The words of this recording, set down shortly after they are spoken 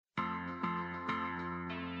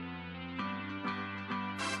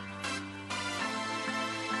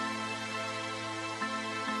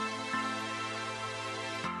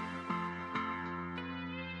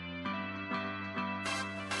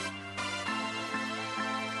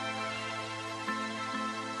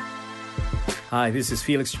Hi, this is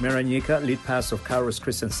Felix Chimeranyika, lead pastor of Kairos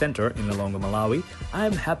Christian Center in Lilongwe, Malawi.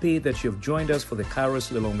 I'm happy that you've joined us for the Kairos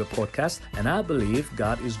Lilongwe podcast, and I believe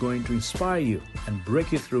God is going to inspire you and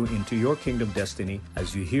break you through into your kingdom destiny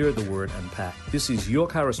as you hear the word unpacked. This is your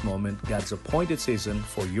Kairos moment, God's appointed season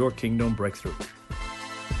for your kingdom breakthrough.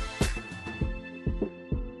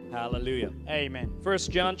 Hallelujah. Amen. 1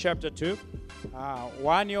 John chapter 2.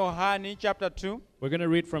 1 Yohani chapter 2. We're going to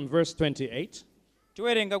read from verse 28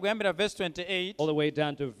 Tiwerenga kuyambira verse 28. all the way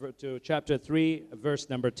down to chapter 3, verse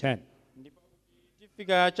number 10.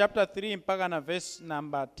 Tifika chapter 3 mpaka na verse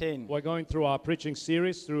number 10. We're going through our preaching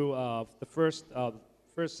series through the first,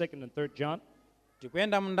 second, and third John.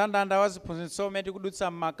 Tikuyenda mndandanda wa ziphunzitso umene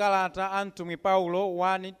tikudutsa mmakalata a mtumwi Paulo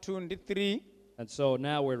 1, 2 ndi 3. And so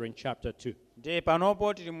now we're in chapter 2. Ndiye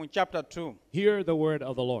panopo tili mu chapter 2. Hear the word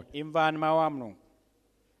of the Lord. Imvani mawu a Mulungu.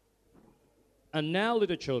 And now,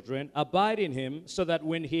 little children, abide in him, so that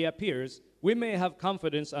when he appears, we may have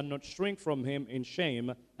confidence and not shrink from him in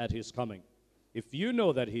shame at his coming. If you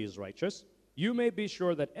know that he is righteous, you may be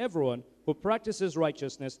sure that everyone who practices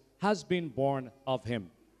righteousness has been born of him.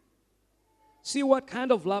 See what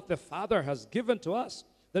kind of love the Father has given to us,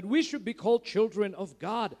 that we should be called children of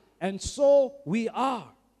God, and so we are.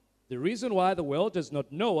 The reason why the world does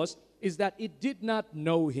not know us is that it did not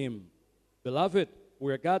know him. Beloved,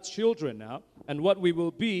 we are God's children now, and what we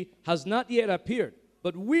will be has not yet appeared.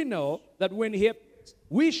 But we know that when he appears,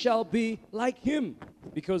 we shall be like him,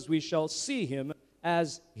 because we shall see him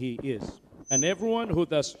as he is. And everyone who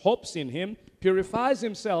thus hopes in him purifies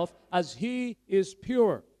himself as he is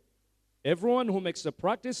pure. Everyone who makes a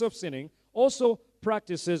practice of sinning also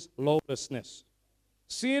practices lawlessness.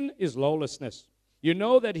 Sin is lawlessness. You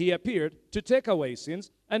know that he appeared to take away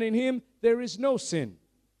sins, and in him there is no sin.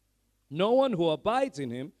 No one who abides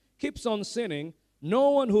in him keeps on sinning.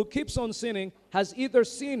 No one who keeps on sinning has either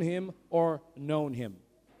seen him or known him.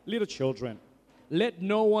 Little children, let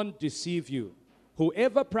no one deceive you.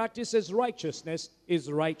 Whoever practices righteousness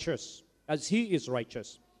is righteous, as he is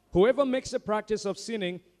righteous. Whoever makes a practice of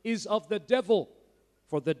sinning is of the devil,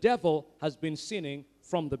 for the devil has been sinning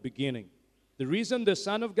from the beginning. The reason the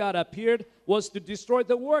Son of God appeared was to destroy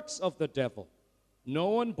the works of the devil. No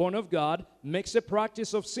one born of God makes a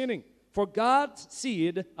practice of sinning, for God's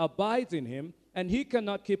seed abides in him, and he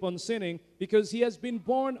cannot keep on sinning because he has been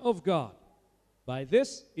born of God. By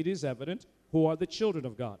this it is evident who are the children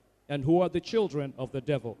of God and who are the children of the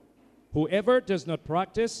devil. Whoever does not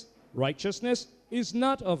practice righteousness is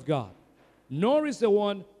not of God, nor is the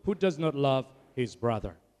one who does not love his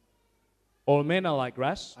brother. All men are like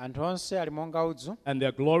grass, Anthu onse ali monga udzu, and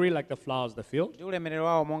their glory like the flowers of the field. ndi ulemerero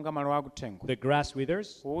wawo monga maluwa akuthengo. The grass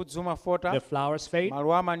withers, Udzu umafota, the flowers fade,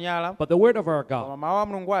 maluwa amanyala, but the word of our koma God mawu a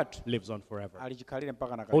Mulungu wathu lives on forever. ali chikhalire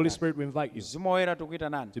mpaka na Holy kalekale. Spirit, we invite you Mzimu woyera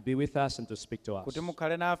tikuyitanani to be with us and to speak to us. kuti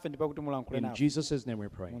mukhale nafe ndipo kuti mulankhule In nafe. Jesus' name we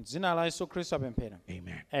pray. Mu dzina la Yesu Khristu apemphera.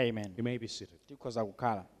 Amen. Amen. You may be seated. Tikhoza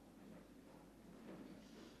kukhala.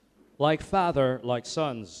 Like father, like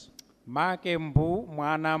sons. Make mbu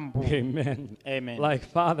mwana mbu. Amen. Amen. Like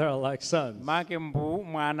father, like sons. Make mbu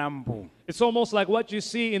mwana mbu. It's almost like what you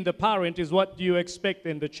see in the parent is what you expect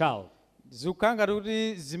in the child. Zikukanga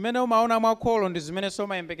kuti zimene umaona mwa kholo ndi zimene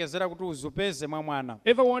umayembekezera kuti uzipeze mwa mwana.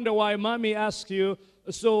 Ever wonder why mommy asks you,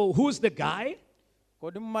 so who's the guy?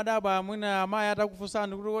 Kodi mumadabwa mwina amayi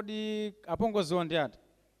atakufunsani kuti kodi apongoziwo ndi ati?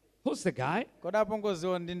 Who's the guy? Kodi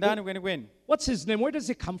apongoziwo ndi ndani kwenikweni? What's his name? Where does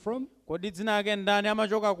he come from? Kodi dzina lake ndani,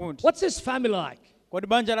 amachoka kuti? What's his family like? Kodi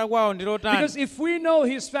banja la kwawo ndi Because lotani? if we know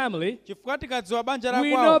his family, Chifukwa tikadziwa banja la we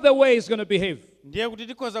know kwawo, the way he's going to behave. ndiye kuti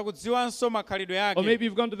tikhoza kudziwanso makhalidwe Or yake. maybe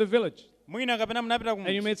you've gone to the village Mwina kapena munapita and you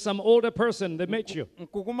kumudzi, met some older person, they met you,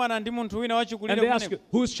 nkukumana ndi munthu wina and they wachikulire ask you,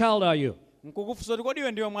 kumeneko. whose child are you? Nkukufunsa kuti kodi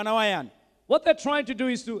iwe ndiwe mwana wa yani? What they're trying to do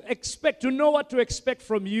is to know what to expect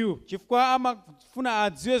from you. Chifukwa amafuna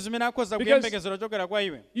adziwe zimene akhoza Because- kuyembekezera kuchokera kwa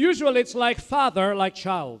iwe. Usually it's like father, like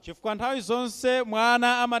child. Chifukwa nthawi zonse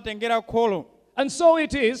mwana amatengera kholo. And so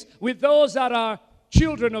it is with those that are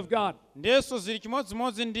children of God. Ndiyeso zili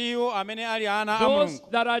chimodzimodzi ndi iwo amene ali ana a Those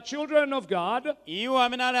Mulungu. that are children of God, Iwo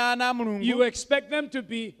amene ali ana a you Mulungu expect them to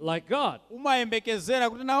be like God. umayembekezera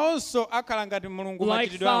kuti nawonso akhala ngati Mulungu Like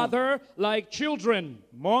machitidwe awo. father, like children.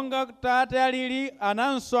 Monga tate alili,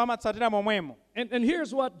 ananso amatsatira momwemo. And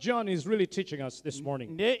here's what John is really teaching us this morning.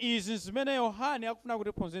 Ndiye izi zimene Yohane akufuna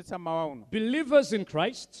kutiphunzitsa mmawa uno. Believers in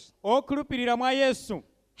Christ Okhulupirira mwa Yesu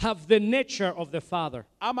have the nature of the Father.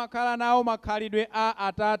 amakhala nawo makhalidwe a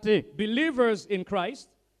atate. Believers in Christ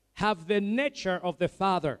have the nature of the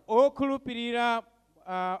Father. Okhulupirira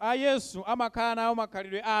a Yesu amakhala nawo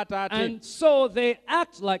makhalidwe a atate. And so they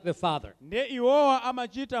act like the Father. Ndiye iwowa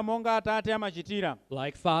amachita monga atate amachitira.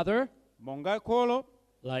 Like father, monga kholo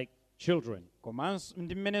like children. komanso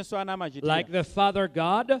ndi mmenenso ana amachitira Like the Father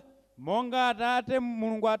God, monga atate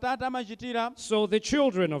mulungu atate amachitira so the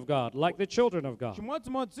children of God, like the children of God.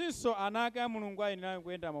 chimodzimodzinso ana ake a mulungu ayenera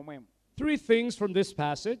kuyenda momwemo. Three things from this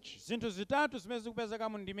passage Zinthu zitatu zimene zikupezeka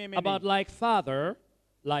mu ndime imene about like Father,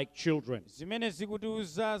 like children. zimene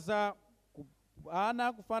zikutiuza za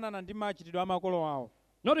ana kufanana ndi machitidwe a makolo awo.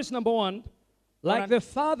 Notice number one, like the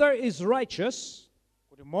Father is righteous,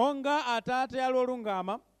 Kuti monga atate ali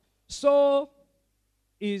olungama, so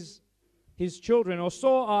is his children, or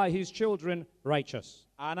so are his children righteous.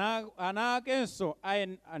 ana akenso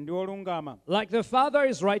ndi olungama. Like the Father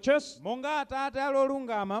is righteous, Monga atate ali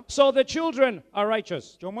olungama, so the children are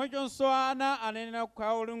righteous. chomwechonso ana anenera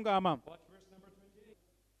kukhala olungama.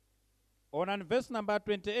 Onani verse number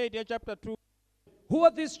 28 ya chapter 2. Who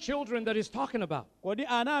are these children that he's talking about? Kodi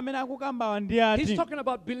ana amene akukambawa ndi He's ati? talking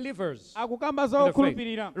about believers Akukamba in za the faith.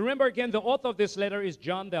 okhulupirira. Remember again, the author of this letter is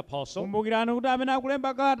John the Apostle. Kumbukirani kuti amene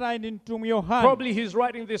akulemba kalatayi ndi mtumwi Yohane. Probably he's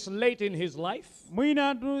writing this late in his life.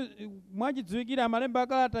 Mwina mwachidziwikira amalemba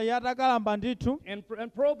kalatayi atakalamba ndithu.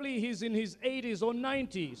 And probably he's in his 80s or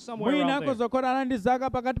 90s, somewhere Mwina around there. akozokhala ndi zaka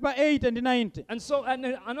pakati pa 80 ndi 90. And so, and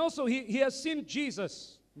also he has seen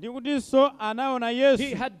Jesus. Ndikutinso anaona He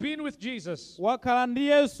Yesu. had been with Jesus. Wakhala ndi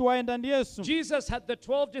Yesu, wayenda ndi Yesu. Jesus had the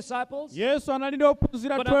 12 disciples. Yesu anali ndi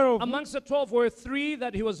ophunzira But 12. amongst the 12 were 3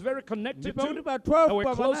 that he was very connected Ndipo kuti to. pa that 12 were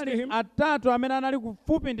pa close to panali him. atatu amene anali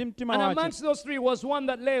kufupi ndi mtima And wake. amongst those 3 was one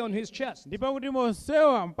that lay on his chest. Ndipo kuti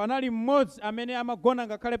monsewa panali mmodzi amene amagona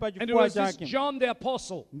ngakhale pa And it chifuwa was this chake. John the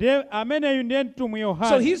Apostle. Ndiye ameneyu ndiye mtumwi So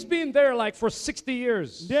Yohane. he's been there like for 60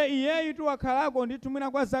 years. Ndiye iyeyu tu wakhalako ndi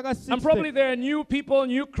tumwina kwa zaka And probably 60. there are new people,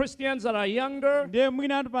 new Christians that are younger. Ndiye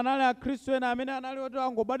mwina atu panali akhristu ena amene anali oti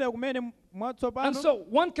angobadwa kumene And mwatsopano. so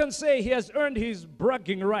one can say he has earned his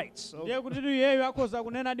bragging rights. So Ndiye kuti iyeyu akhoza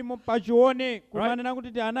kunena ndi pachione kumanena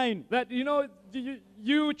kuti ti ana inu. that,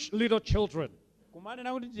 you little children.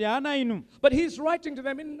 Kumanena kuti ti ana inu. But he's writing to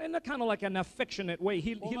them in a kind of like an affectionate way.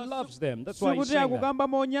 He loves them. That's why he's Sikuti saying that. akukamba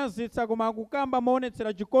monyazitsa koma akukamba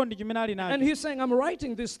moonetsera chikondi chimene ali And nacho. he's saying, I'm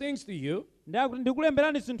writing these things to you, Ndiye akuti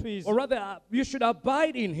ndikulemberani zinthu izi. or rather, you should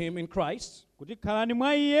abide in him, in Christ, Kuti khalani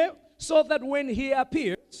mwa iye, so that when he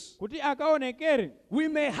appears, kuti akaonekere we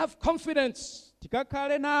may have confidence.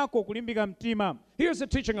 tikakhale nako kulimbika mtima. Here's the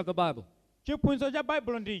teaching of the Bible. Chiphunzitso cha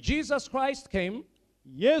Baibulo ndichi. Jesus Christ came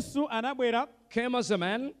Yesu came as a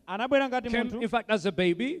man, anabwera ngati came, in munthu, fact, as a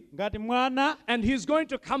baby, ngati mwana, and he's going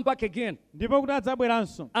to come back again ndipo kuti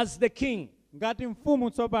adzabweranso as the king. ngati mfumu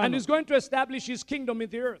And tsopano, he's going to establish his kingdom in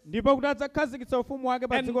the earth. ndipo kuti adzakhazikitsa ufumu wake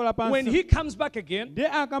pa And dziko when lapansi. he comes back again, Ndiye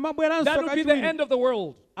akamabweranso that will be the kachiwiri, end of the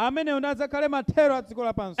world. ameneyo ndi adzakhale mathero a dziko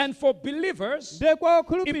lapansi. And for believers, Ndiye kwa if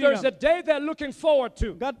there's a okhulupirira, day they're looking forward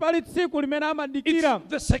to, ngati pali tsiku limene amadikira, it's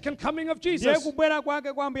the second coming of ndiye Jesus. kubwera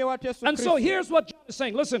kwake kwa Ambuye wathu Yesu And so Khristu. here's what John is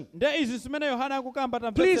saying. Listen, Ndiye izi zimene Yohana akukamba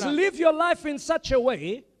please tamvetsera. live your life in such a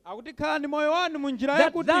way Akuti khalani moyo wanu mu njira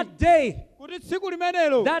that yakuti that day, kuti tsiku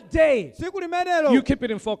limenelo, you tsiku limenelo, keep it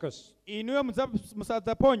in focus. inuyo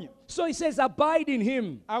musadzaponye. So he says, abide in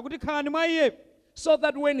him, Akuti khalani mwa iye, so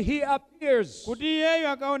that when he appears, kuti iyeyo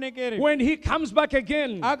akaonekere. when he comes back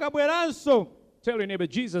again, Akabweranso, tell your neighbor,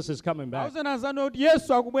 Jesus is coming back. awuzeni anzanu kuti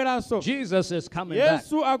Yesu akubweranso. Jesus is coming back.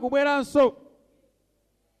 Yesu akubweranso.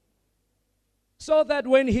 So that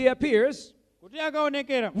when he appears, Kuti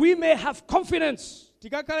akaonekera, we may have confidence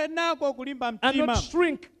tikakhale nako kulimba and not mtima.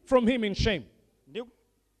 shrink from him in shame.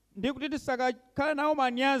 Ndi kuti tisakakhale nawo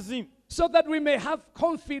manyazi. So that we may have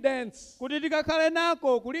confidence. Kuti tikakhale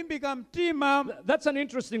nako kulimbika mtima. That's an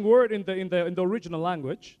interesting word in the original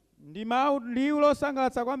language, Ndi liwu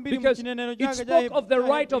losangalatsa kwambiri mu because chinenero it chake spoke of the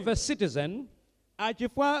right of a citizen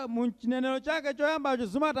achifwa mu chinenero chake choyambacho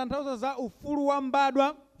zimatanthauza za ufulu wa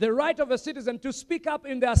mbadwa, the right of a citizen to speak up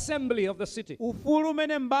in the assembly of the city. ufulu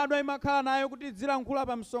umene mbadwa imakhala nayo kuti idzilankhula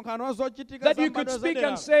pa msonkhano wa zochitika That za you could mbadwa speak zadera.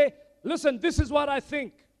 and say, listen, this is what I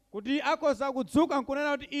think. Kuti akhoza kudzuka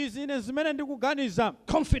nkunena kuti izi ine zimene ndikuganiza,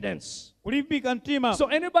 Confidence. kulimbika mtima. So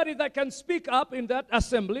anybody that can speak up in that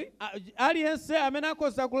assembly Aliyense amene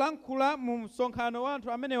akhoza kulankhula mu msonkhano wa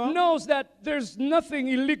anthu amenewa knows that there's nothing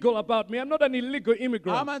illegal about me. I'm not an illegal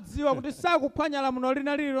immigrant. amadziwa kuti sakuphwanya lamulo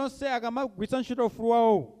lina lililonse akamagwiritsa ntchito ufulu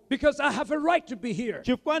wawo, Because I have a right to be here.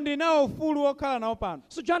 chifukwa ndinawo ufulu wokhala nawo pano.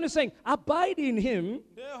 So John is saying, abide in him,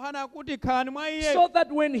 Ndiye Yohana akuti khalani mwa iye, so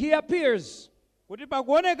that when he appears, kuti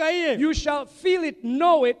pakuoneka iye, you shall feel it,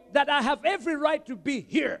 know it, that I have every right to be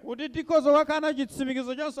here. kuti tikhoza kukhala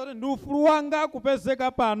chitsimikizo chonse kuti ndi ufulu wanga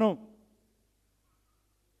kupezeka pano.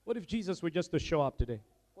 What if Jesus were just to show up today?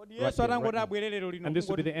 Kodi Right Yesu here, atangoti right now. abwere lero lino And this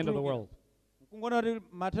would be the end of the kungoti world. kungona kuti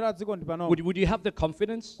mathero a dziko ndi panopo. Would you have the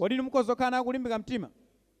confidence Kodi mukuzokhala akulimbika mtima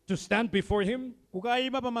to stand before him?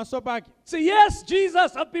 kukayima pamaso pake Say, yes,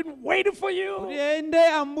 Jesus, I've been waiting for kuti you. ende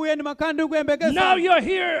ambuye ndimakhala Now ndikuyembekeza you're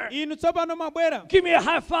here. inu tsopano mwabwera Give me a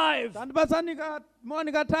high five. tandipatsani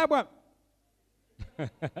moni kathabwa.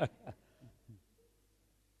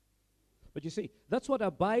 But you see, that's what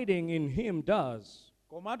abiding in him does.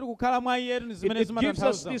 komatu kukhala mwa iyetu ndi zimene It gives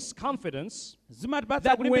us zimatanthauza this confidence zimatipatsa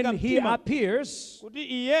that kulimbika when he mtima appears, kuti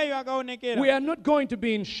iyeyo we akaonekera are not going to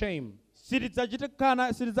be in shame. In sitidzakhala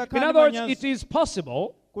other words, it manyazi is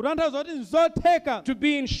possible kutanthauza kuti nzotheka to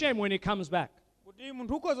be in shame when he comes back. kuti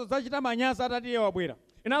munthu ukhoza dzachita manyazi atati iye wabwera.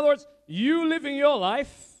 In other words, you living your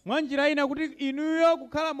life mwa njira ina kuti inuyo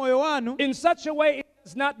kukhala moyo wanu in such a way it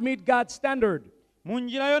does not meet God's standard. mu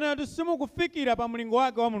njira yona kuti simukufikira pa mlingo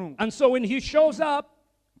wake wa mulungu And so when he shows up,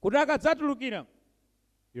 kuti akadzatulukira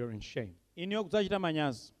you're in shame. inuyo kudzachita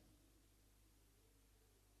manyazi.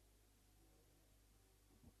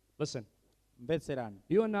 Listen, mvetserani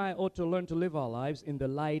you and I ought to learn to live our lives in the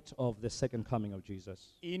light of the second coming of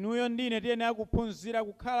Jesus. inuyo ndine tiyenera kuphunzira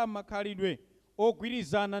kukhala makhalidwe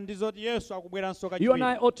ogwirizana ndi zoti yesu akubweranso You and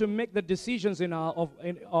I kachiwiri. ought to make the decisions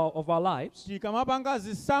of our lives tikamapanga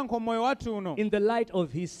zisankho moyo wathu uno in the light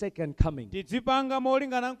of his second coming. tidzipanga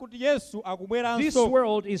molingana kuti yesu This akubweranso.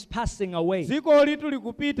 world is passing away. dziko litu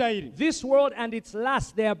likupita ili This world and its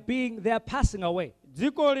last, they are passing away.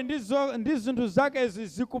 dzikoli ndi zinthu zakezi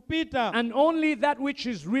zikupita And only that which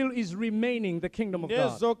is real is remaining, the kingdom of God.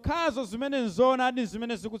 ndezokhazo zimene nzoonadi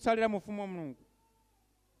zimene zikutsalira mu ufumu wa mulungu.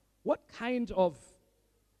 What kind of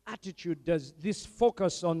attitude does this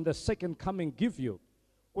focus on the second coming give you?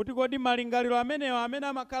 kuti kodi malingaliro amenewo amene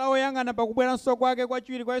amakhala oyang'ana pakubweranso kwake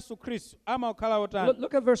kwachiwiri kwa yesu khristu amakhala otani?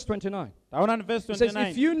 Look at verse 29. taonani verse It says,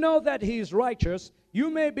 29. if you know that he is righteous, you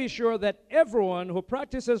may be sure that everyone who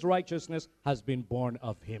practices righteousness has been born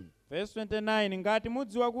of him. Verse 29, ngati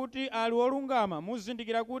mudziwa kuti ali olungama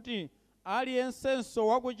muzindikira kuti aliyensenso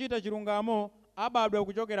wakuchita chilungamo abadwa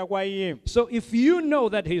kuchokera kwa iye. So if you know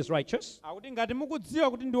that he is righteous, akuti ngati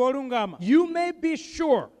mukudziwa kuti ndi olungama you may be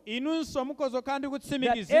sure inunso mukhozokhala ndi that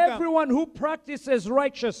kutsimikizika everyone who practices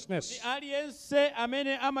righteousness aliyense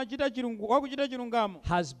amene wakuchita chilungamo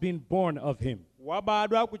has been born of him.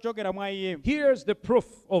 wabadwa kuchokera mwa iye. Here's the proof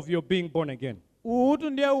of your being born again. uwu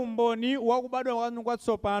ndiye umboni wakubadwa kwanu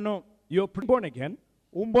kwatsopano. You're born again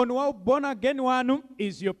umboni wa born again wanu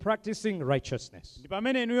is you're practicing righteousness. ndi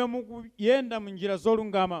pamene inuyo mukuyenda mu njira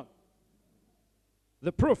zolungama.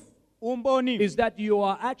 The proof umboni is that you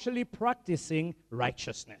are actually practicing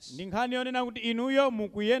righteousness. ndi nkhani yonena kuti inuyo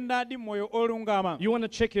mukuyendadi moyo olungama. You want to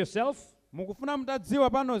check yourself? mukufuna mutadziwa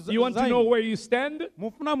pano You want to know where you stand?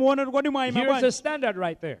 mufuna muone kuti kodi mwayima Here's a bwanji. standard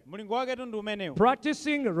right there. mlingo waketu ndi umenewu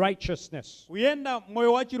Practicing righteousness. kuyenda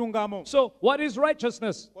moyo wa chilungamo. So, what is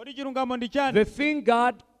righteousness? kodi chilungamo ndi chani? The thing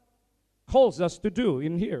God calls us to do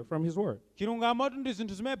in here from His Word. chilungamotu ndi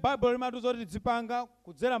zinthu zimene baibulo limatiuza kuti tidzipanga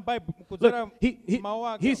kudzera kudzera Look, mawu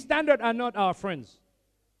ake. His standard are not our friends.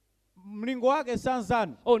 mlingo wake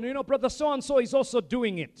sanzanu. Oh, you know, brother so and so is also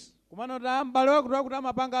doing it. kumana kuti m'bale wakuti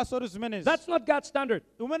amapanga asoti zimenezi. That's not God's standard.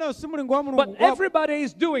 umenewu si mlingo wa But mulungu. everybody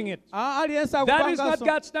is doing it. aliyense That is not akupanganso.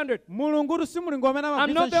 God's standard. mulungutu si mlingo amene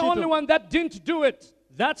I'm not the only amapitsa one that didn't do it.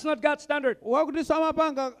 That's not God's standard. wakutinso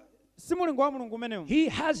amapanga si mlingo wa mulungu umenewu. He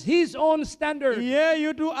has His own standard.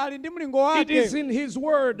 iyeyu ali ndi mlingo It is wake. in His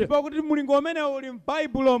Word. ndipo kuti mlingo umenewu uli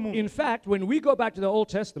m'baibulomu. In fact, when we go back to the Old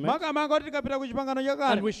Testament, makamaka kuti tikapita ku chipangano and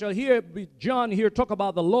chakale we shall hear John here talk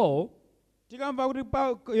about the law tikamva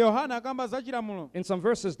kuti yohana akamba za chilamulo in some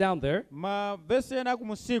verses down there, mavesi ena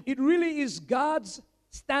kumusiku. it really is God's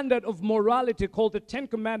standard of morality called the Ten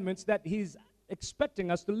Commandments that He's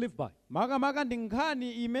expecting us to live by. makamaka ndi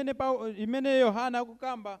nkhani imene yohana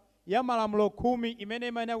akukamba ya malamulo 10 imene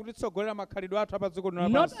imayenera kutitsogolera makhalidwe athu apa dziko lino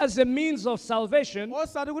Not lapansi. as a means of salvation,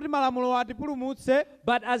 osati kuti malamulo atipulumutse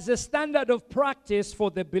but as a standard of practice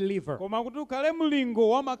for the believer. koma kuti ukhale mlingo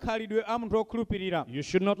wa makhalidwe a munthu okhulupirira. You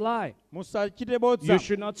should not lie. musachite You bodza,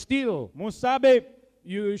 should not steal. musabe,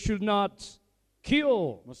 You should not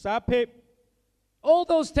kill. musaphe. All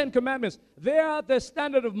those 10 commandments, they are the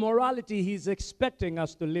standard of morality He's expecting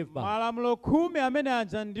us to live by. malamulo 10 amene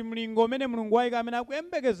aja ndi mlingo umene mulungu wayika amene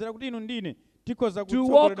akuyembekezera kuti inu ndine tikhoza To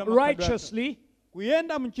walk kutsogolera makhalidwe athu. righteously,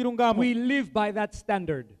 kuyenda mchilungamo we live by that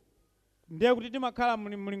standard. ndiye kuti timakhala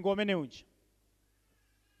mlingo umene uja.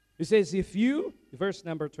 It says, if you, verse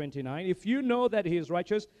number 29, if you know that He is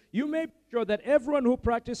righteous, you may be sure that everyone who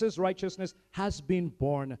practices righteousness has been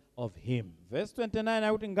born of Him. Verse 29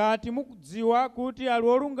 akuti ngati mukudziwa kuti ali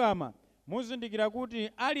olungama muzindikira kuti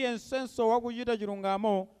aliyensenso wakuchita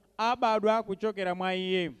chilungamo abadwa kuchokera mwa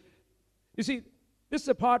iye. You You see, this is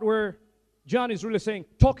the part where John is really saying,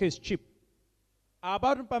 talk is cheap.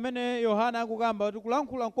 Apatu pamene Yohana akukamba kuti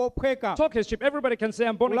kulankhula nkophweka. Talk is cheap. Everybody can say,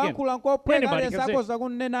 I'm born again. Kulankhula nkophweka Anybody lesa can say, akoza I'm a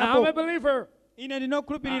kunenako. believer. Ine I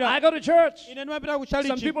ndinokhulupirira. go to church. Ine ndimapita ku Some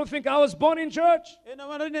chalichi. people think I was born in church, Ena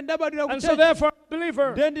mano ine ndabadwira ku and so church. therefore I'm a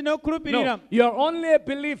believer. Ndiye ndinokhulupirira. No, you're only a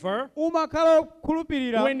believer Umakhala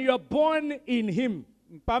okhulupirira when you're born in Him.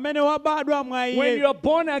 pamene wabadwa mwa When iye. you're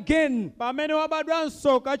born again. Pamene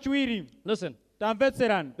wabadwanso kachiwiri. Listen,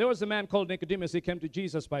 Tamvetserani. there was a man called Nicodemus. He came to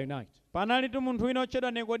Jesus by night. Panali tu munthu wina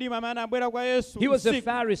otchedwa Nikodimo amene anabwera kwa Yesu. He was a usiku.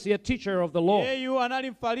 Pharisee, a teacher of the law. Iyeyu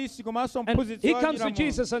anali mfarisi komanso And mphunzitsi he wa comes to chilamulo.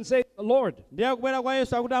 Jesus and says, Lord, Ndiye akubwera kwa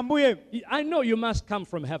Yesu akuti Ambuye, I know you must come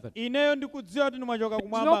from heaven. ineyo ndikudziwa kuti mwachoka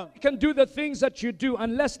kumwamba. Nobody can do the things that you do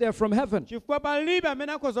unless they're from heaven. Chifukwa palibe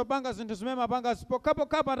amene akhoza kupanga zinthu zimene mapanga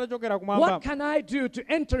pokhapokhapo atachokera kumwamba. What can I do to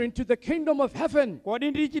enter into the kingdom of heaven?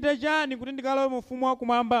 Kodi ndichite chani kuti ndikalowe mu ufumu wa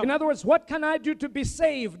kumwamba? In other words, what can I do to be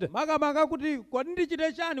saved? Makamaka kuti kodi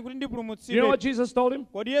ndichite chani kuti You know ndipulumutsidwe? what Jesus told him?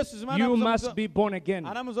 Kodi Yesu zimene You anamuza- must be born again.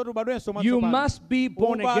 anamuza kuti ubadwenso You mwatsopano. must be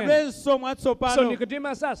born again. Ubadwenso So mwatsopano.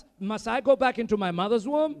 Nicodemus asked, must I go back into my mother's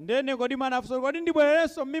womb? Ndiye Nikodimo anafunsa kodi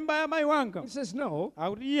ndibwererenso m'mimba ya mayi wanga? He says, no.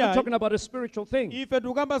 Akuti I'm iya. talking about a spiritual thing. Ife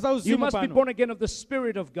tikukamba za You uzimu must be pano. born again of the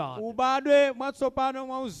Spirit of God. Ubadwe mwatsopano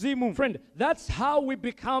mwa uzimu. Friend, that's how we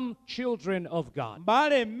become children of God.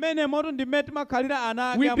 Mbale mmene moto ndimene timakhalira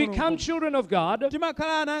ana ake We a become Mulungu. children of God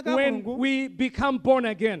Timakhala ana ake a when Mulungu we become born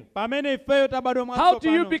again. pamene ifeyo tabadwa How do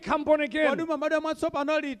you mwatsopano. become born Kodi again? mabadwa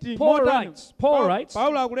mwatsopano liti? Paul Motani? writes,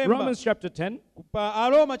 Paulo akulemba Romans chapter 10, pa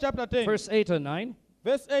Aroma chapter 10 verse 8 and 9,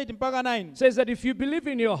 verse 8 mpaka 9. says that if you believe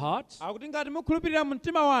in your heart Akuti ngati mukhulupirira mu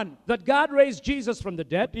mtima wanu that God raised Jesus from the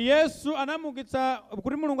dead kuti Yesu anamukitsa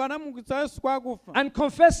kuti Mulungu anamukitsa Yesu kwa akufa and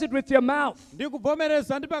confess it with your mouth ndi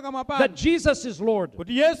kuvomereza ndi pakamwa that panu Jesus is Lord,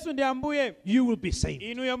 kuti Yesu ndi Ambuye, you will be saved.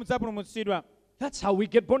 inuyo mudzapulumutsidwa. That's how we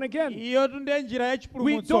get born again. Iyo ndiye njira ya We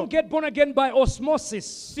chipulumutso. don't get born again by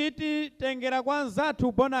osmosis. Sititengera kwa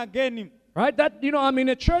nzathu born again. Right? That, I'm in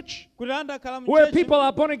a church Kuti andakhala mu where church people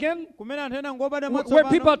are born again, kumene anthu ena ngobadwa where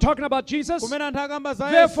people mwatsopano are talking about Jesus. kumene anthu akamba za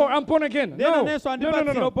Therefore, Yesu. I'm born again. Then No, aneso no, no, no,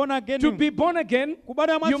 andipatsira no. born again. To be born again,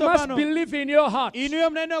 Kubadwa you must mwatsopano believe in your heart inuyo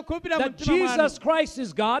mnene okhulupirira mu that mtima mwanu Jesus Christ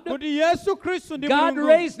is God. kuti Yesu Khristu ndi God Mulungu.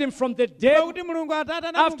 raised him from the dead Kuti Mulungu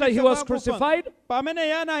Atate after he anamukitsa was kwa akufa. crucified, Pamene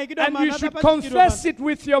iye anayikidwa and manda you should atapachikidwa confess pano. it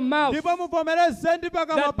with your mouth Ndipo muvomereze ndi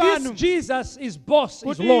pakamwa that this panu Jesus is boss, is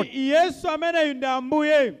kuti Lord. Yesu ameneyu ndi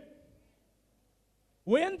Ambuye.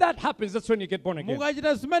 When that happens, that's when you get born again.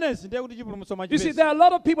 Mukachita zimenezi ndiye kuti chipulumutso You see, mwachipeza. there are a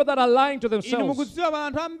lot of people that are lying to Inu themselves mukudziwa pa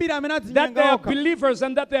anthu ambiri amene that adzinyenga they are okha. believers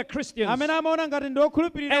and that they are Christians. Amene amaona ngati ndi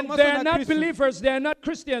okhulupirira And komanso they are ndi not Khristu. believers, they are not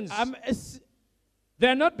Christians. Am- They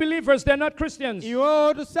are not believers, they are not Christians.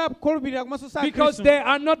 Iwo sakukhulupirira komanso sa Because Khristu. they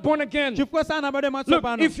are not born again. Chifukwa sanabadwe Look,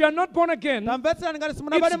 mwatsopano. if you are not born again, Tamvetserani ngati it's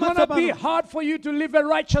simunabadwe going to be mwatsopano. hard for you to live a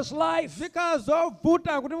righteous life. Zikhala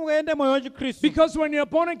zovuta kuti mukayende moyo wachikhristu. Because when you're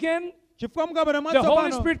born again, Chifukwa mukabadwa the Holy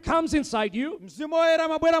mwatsopano, Spirit comes inside you Mzimu Woyera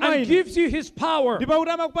amabwera mwa and inu. gives you His power Ndipo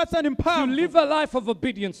kuti amakupatsani to mphamvu live a life of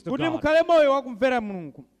obedience to kuti God. mukhale moyo wakumvera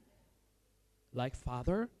Mulungu. Like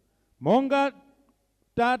Father, Monga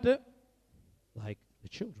tate like the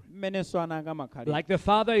children. mmenenso ana anga makhalira. Like the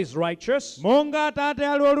Father is righteous, Monga tate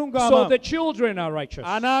ali so olungama, the children are righteous.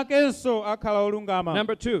 ana akenso akhala olungama.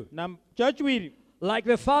 Number 2, Chachiwiri, like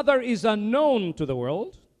the Father is unknown to the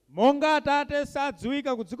world, monga atate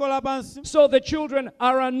sadziwika ku dziko lapansi, so the children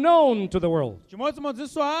are unknown to the world.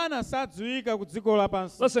 chimodzimodzinso ana sadziwika ku dziko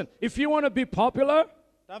lapansi. Listen, if you want to be popular,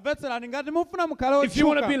 Tamvetserani ngati mufuna mukhale if you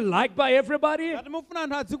want to be otchuka, liked by everybody, ngati mufuna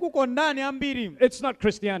anthu adzikukondani ambiri, it's not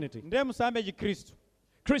Christianity. ndiye musambe Chikhristu.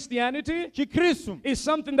 Christianity Chikhristu is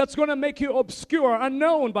something that's going to make you obscure,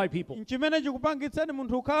 unknown by people. nchimene chikupangitseni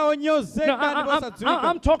munthu ukhala No, onyozeka ndipo I'm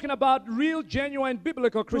osadziwika. talking about real, genuine,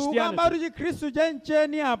 biblical Tikukamba Christianity. kuti Chikhristu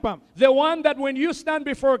chenicheni apa, The one that when you stand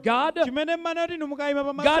before God, chimene mmene kuti inu mukayima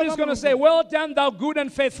pamaso God is pa going to Mulungu, say, well done, thou good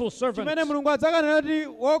and faithful servant. chimene Mulungu adzakanena kuti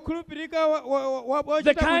wokhulupirika The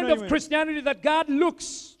wochita kind bwino of iwe. Christianity that God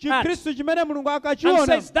looks at Chikhristu chimene Mulungu and akachiona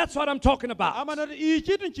says, that's what I'm talking about. amanati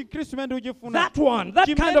ichi ndi Chikhristu chimene ndikuchifuna. That one, that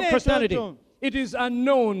kind of Chimene Christianity, chocho. it is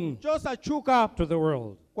unknown Chosatchuka to the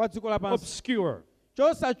world, kwa dziko lapansi. obscure.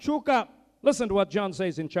 Chosatchuka. Listen to what John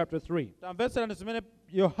says in chapter 3. Tamvetserani zimene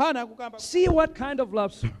Yohana akukamba. See what kind of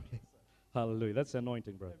love. Sorry. Hallelujah. That's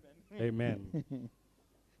anointing, brother. Amen.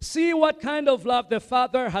 See what kind of love the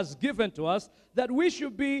Father has given to us, that we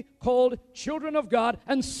should be called children of God,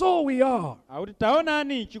 and so we are. Akuti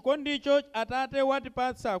taonani chikondicho Atate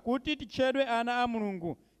watipatsa kuti titchedwe ana a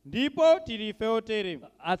Mulungu, ndipo tili ife otere.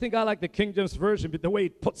 I think I like the King James Version, but the way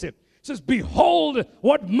it puts it. It says, behold,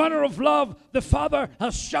 what manner of love the Father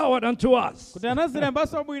has showered unto us. kuti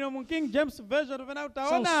anazilembanso bwino mu King James version kapena kuti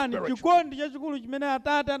taonani spiritual. chikondi chachikulu chimene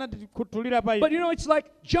Atate anatikuthulira pa But ife. you know, it's like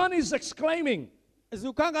John is exclaiming.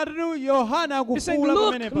 Zikukanga tiri Yohana He's saying, akufuula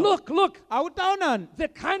look, pamenepa. look, look. Autaonani The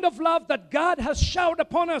kind of love that God has showered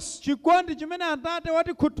upon us. chikondi chimene Atate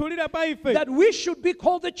watikuthulira pa ife. That we should be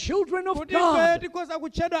called the children of Kuti ife God. tikhoza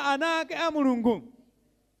kutchedwa ana ake a Mulungu.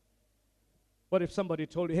 What if somebody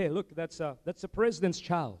told you, hey, look, that's the president's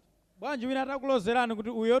child? Bwanji wina atakulozerani kuti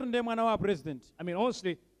uyotu ndiye mwana wa president. I mean,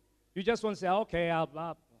 honestly, you just want to say, okay,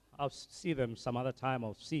 I'll see them some other time.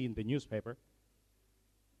 I'll see in the newspaper.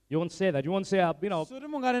 You won't say that. You won't say, Suti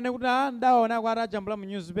munganene kuti ndaona kwa atajambula mu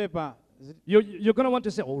newspaper. you're going to want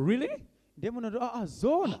to say, oh, really? Ndiye muno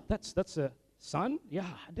zona. That's a son? Yeah.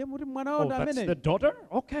 Ndiye muti mwana Oh, wanda that's the amene. daughter?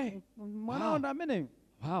 Okay. Mwana wanda amene.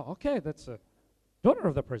 Wow, okay, that's a daughter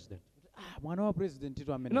of the president. Mwana wa president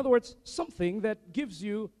ito amene. In other words, something that gives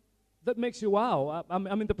you, that makes you, wow,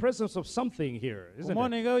 I'm in the presence of something here, isn't it?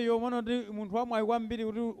 Umoneka yo mwana kuti munthu wa mwayi kwambiri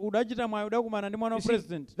kuti udachita mwayi udakumana ndi mwana wa You see,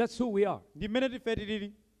 president. that's who we are. Ndi mmene tife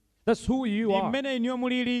tilili. That's who you Ndi are. mmene iniyo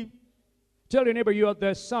mulili. Tell your neighbor you are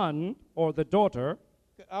the son or the daughter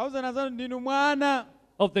Awuzana zanu ndinu mwana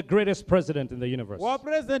of the greatest president in the universe. wa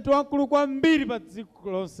president wamkulu kwambiri pa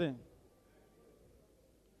dziko lonse.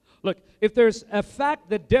 Look, if there's a fact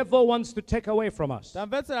the devil wants to take away from us,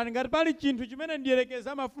 Tamvetserani ngati pali chinthu chimene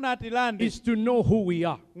ndiyelekeza amafuna atilande. is to know who we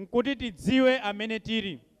are. Nkuti tidziwe amene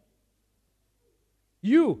tili.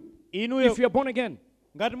 You, Inuyo if you're born again,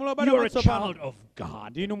 ngati mulobadwa you're a mwatsopano, child of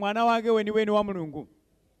God. ndinu mwana wake weniweni wa Mulungu.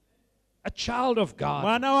 A child of God.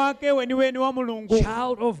 Mwana wake weniweni wa Mulungu.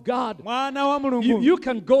 Child of God. Mwana wa Mulungu. You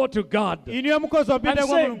can go to God Inuyo mukhoza and kupita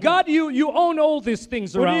kwa say, Mulungu. God, you own all these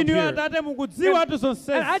things Kuti around inuyo here. Atate mukudziwa atu And I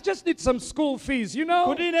zonsezi. just need some school fees, you know?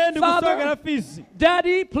 Kuti ine ndikusokera Father, fees.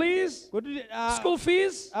 Daddy, please. Kuti School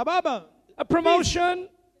fees. ababa A promotion.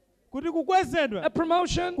 kuti kukwezedwa. A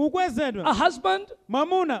promotion. A Kukwezedwa. husband.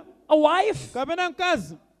 Mwamuna A wife. kapena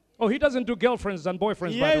mkazi. Oh, he doesn't do girlfriends and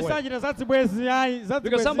boyfriends, by Iyeyo the way. sachita za zibwezi ayi. Za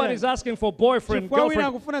Because zibwezi somebody's ayi. asking for boyfriend, Chifukwa wina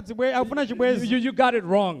girlfriend. akufuna chibwezi. You got it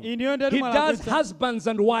wrong. Iniyo He does husbands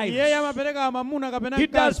and wives. Iyeyo amapereka mamuna kapena He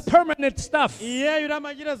does mkazi. permanent stuff. Iyeyo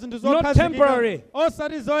amachita zinthu Not zokhazikika. temporary.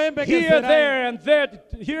 Osati Here, zoyembekezera. there, and there.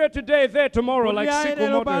 Here today, there tomorrow, like Kuti ayi Siku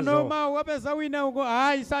lero pano Motors. ma ukapeza wina uko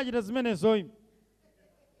ayi sachita zimenezoyi.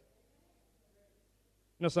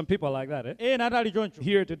 You know, some people are like that, eh? Ena atali choncho.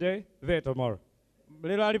 Here today, there tomorrow.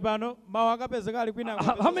 Lero ali pano mawu akapezeka ali kwina.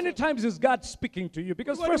 How many times is God speaking to you?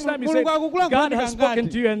 Because Mulungu- first time you Mulungu say, akukulankhula God ndi has spoken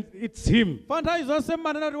kangati. to you and it's Him. Pa nthawi zonse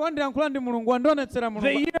mmanena kuti wandiyankhula ndi Mulungu wandionetsera The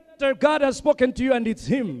Mulungu. year after, God has spoken to you and it's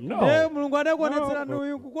Him. Ndiye No. Mulungu adakuonetserani No.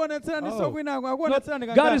 uyu kukuonetserani No. so kwinako Not- akuonetserani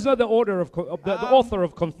God is kangati. not the order of the author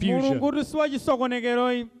of confusion. Mulungu kuti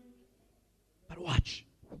siwachisokonekeroyi. But watch.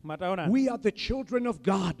 Mataonani. We are the children of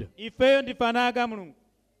God. Ifeyo ndife ana ake a Mulungu.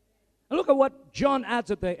 And look at what John adds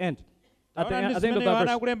at the end. At the end of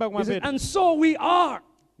that verse. He says, and so we are.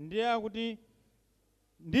 Ndiye akuti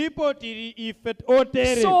ndipo tili ife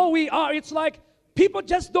otere. So we are. It's like people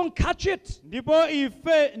just don't catch it.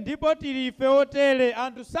 Ndipo tili ife otere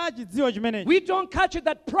anthu sachidziwa chimenechi. We don't catch it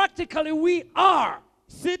that practically we are.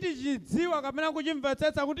 Sitichidziwa kapena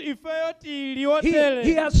kuchimvetsetsa kuti ifeyo tili He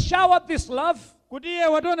otere. has showered this love Kuti iye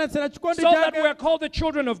wationetsera chikondi so that we are chake. called the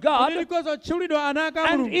children of Kuti God. likoza tchulidwa ana ake a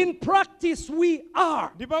And Mulungu. in practice, we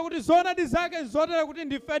are. Ndipo kuti zoonadi zake zotere kuti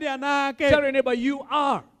ndifedi ana ake. Tell your neighbor, you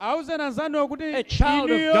are. Awuze anzanuwo kuti A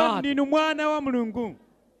child of inuyo God. ndinu mwana wa Mulungu.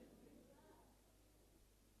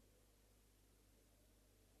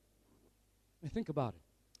 Think about it.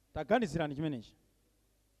 Taganizirani chimenechi.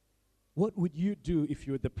 What would you do if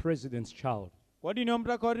you were the president's child? Kodi iniyo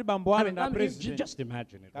mutakhala kuti bambo anu nda president. Just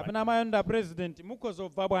imagine it. Right? Kapena amayi nda president mukhoza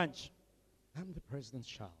kubva bwanji. I'm the president's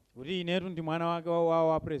child. Kuti inetu ndi mwana wake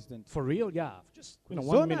wa president. For real? Yeah. Just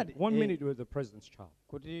Zonadi. one minute you were the president's child.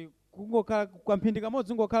 Kuti kungokhala kwamphindi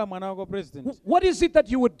kamodzi ngokhala mwana wake wa president. What is it that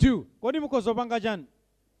you would do? Kodi mukhoza kupanga chani?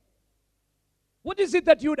 What is it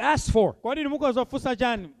that you would ask for? Kodi mukhoza kufunsa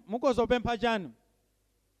chani? Mukhoza kupempha chani?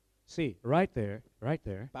 See, right there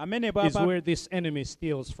Pamenepo is apa where this enemy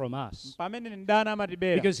steals from us. pamene ndana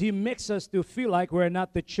amatibera. Because he makes us to feel like we're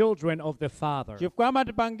not the children of the Father. Chifukwa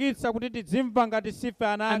amatipangitsa kuti tidzimva ngati sife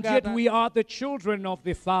ana And ake yet ata. we are the children of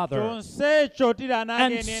the Father. Chonsecho tili ana ake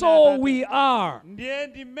And ene so ena we are. ndiye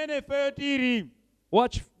ndi mmene ifeyo tili.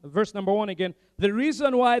 Watch verse number 1 again. The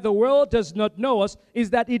reason why the world does not know us is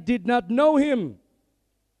that it did not know him.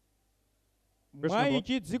 Verse Mwa number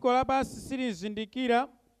ichi dziko lapansi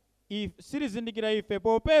silizindikira ife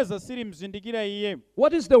popeza silimzindikira iye.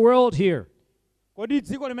 What is the world here? kodi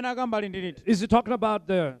dziko limene akamba ndi liti? Is he talking about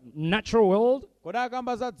the natural world? Kodi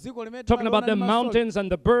akamba za dziko limene Talking about the timaliona ndi masolo? mountains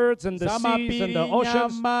and the birds and the Za seas and the mapiri,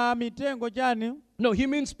 oceans? nyama, mitengo chani? No, he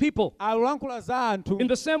means people. Akulankhula za anthu. In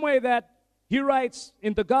the same way that he writes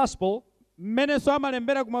in the gospel, Mmenenso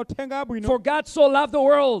amalembera ku mauthenga abwino. for God so loved the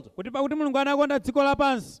world Kuti pakuti Mulungu anakonda dziko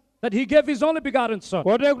lapansi. that he gave his only begotten son.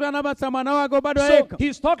 Kotero kuti anapatsa mwana wake obadwa So yekha.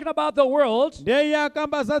 he's talking about the world Ndiye iye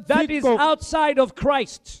akamba za that is dziko outside of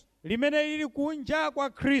Christ, limene lili kunja kwa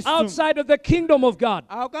Khristu. outside of the kingdom of God.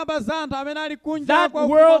 Akamba za anthu amene ali kunja That kwa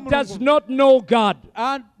ufumu wa world does Mulungu. not know God.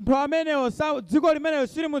 Anthu amenewo dziko limeneyo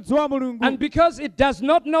silimudziwa Mulungu. And because it does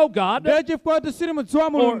not know God, Ndiye chifukwa kuti silimudziwa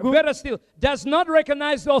or Mulungu. better still, does not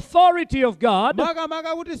recognize the authority of God,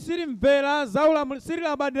 Makamaka kuti silimvera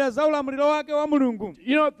sililabadira za ulamuliro wake wa Mulungu.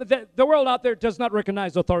 you know, the world out there does not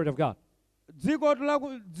recognize the authority of God. Dziko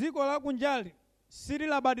lakunjali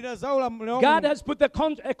sililabadira za ulamuliro wa God Mulungu. has put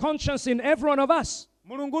a conscience in every one of us.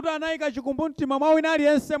 Mulungu anayika chikumbukumtima mwa wina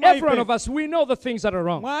aliyense mwa Every one of ife. us, we know the things that are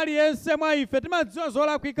wrong. Mwa aliyense mwa ife timadziwa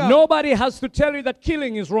zolakwika. Nobody has to tell you that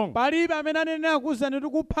killing is wrong. Palibe amene anenera kuwuzani kuti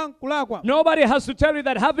kupha nkulakwa. Nobody has to tell you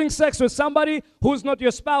that having sex with somebody who's not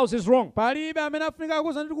your spouse is wrong. Palibe amene afunika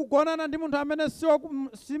kuwuzani kuti kugonana ndi munthu amene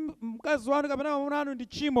si mkazi wanu kapena mwamuna wanu ndi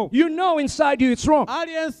tchimo. You know inside you it's wrong.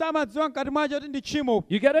 Aliyense amadziwa mkati mwacho kuti ndi tchimo.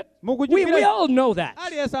 You get it? We Mukuchipira. all know that.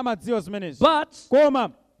 Aliyense amadziwa zimenezi. But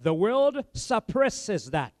Koma the world suppresses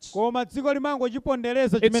that. dziko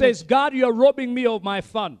limangochipondereza It says, God, you're robbing me of my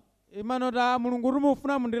fun. imanota Mulungu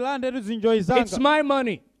mufuna mundilande zinjoyi It's zanga. my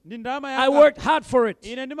money. Ndi ndalama I yanga. worked hard for it.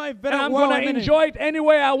 Ine And ndimayimvera I'm kuwawa going to imene. enjoy it any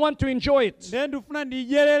way I want to enjoy it. Ndiye ndifuna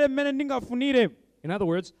ndiyidyerere mmene ndingafunire. In other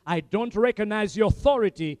words, I don't recognize your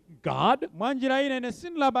authority, God. Mwa njira ine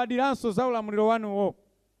sindilabadiranso za ulamuliro wanuwo.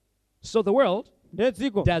 So the world Ndiye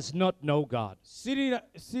dziko does not know God.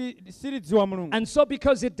 silidziwa Mulungu. And so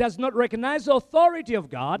because it does not recognize the authority of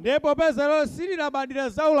God, Ndiye popeza lero sililabadira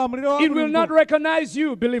za ulamuliro wa it will not Mulungu. recognize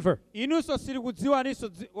you, believer. Inunso silikudziwaninso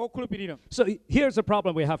wokhulupirira. So here's the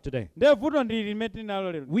problem we have today. Ndiye vuto ndili limene tili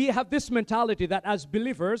nalo lero. We have this mentality that as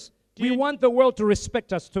believers, we want the world to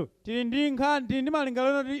respect us too. Tili ndi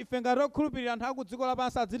malingaliro kuti ife ngati okhulupirira anthu aku dziko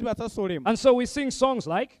lapansi adzitipatsanso ulemu. And so we sing songs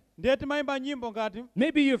like, Ndiye timayimba nyimbo ngati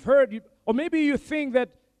maybe you've heard, or maybe you think that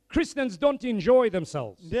Christians don't enjoy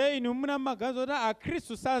themselves. ndiye inu muna maganizo kuti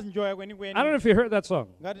akhristu sazinjoya kwenikweni. I don't know if you heard that song.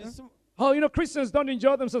 Ngati Oh, you know, Christians don't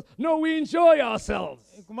enjoy themselves. No, we enjoy ourselves.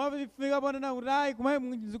 kumafika ponena kuti ayi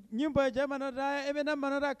nyimbo yaja imanoti ayi imene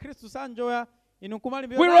amanoti akhristu sanjoya inu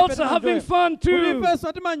kumalimbira. We're also having fun too.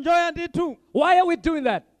 Ifenso timanjoya ndithu. Why are we doing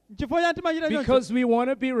that? Chifukwa chani timachita choncho? Because we want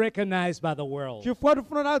to be recognized by the world. Chifukwa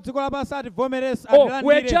tifuna kuti dziko lapansi ativomerese Oh,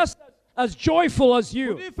 we're atilandire. just as joyful as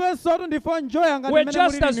you. Kuti ifenso ndife onjoya ngati We're mmene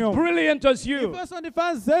just as mulili inuyo. brilliant as you. Ifenso ndife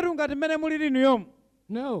anzeru ngati mmene mulili inuyo.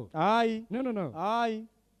 No, Ayi. no. Ayi.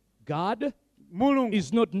 God Mulungu.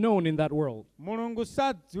 is not known in that world. Mulungu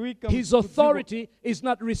sadziwika. His authority is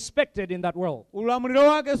not respected in that world. Ulamuliro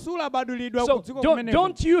wake sulabadulidwa So ku dziko kumeneko.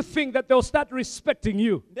 don't you think that they'll start respecting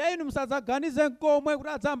you? Ndiye inu musadzaganize nkomwe kuti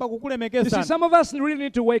adzamba You see, kukulemekeza. some of us really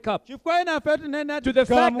need to wake up Chifukwa ina afe tinene to the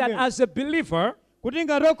fact that as a believer, kuti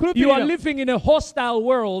ngati you are okhulupirira living in a hostile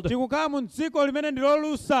world, tikukhala mu dziko limene ndi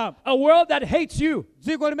lolusa. a world that hates you,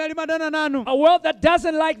 Dziko limene limadana nanu. a world that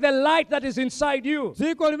doesn't like the light that is inside you.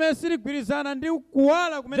 Dziko limene siligwirizana ndi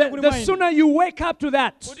kuwala kumene kuli The mwa inu. sooner you wake up to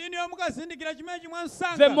that, Kuti iniyo mukazindikira chimene the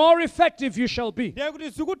chimwansanga. more effective you shall be. Ndiye kuti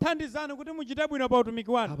zikuthandizani kuti muchite bwino pa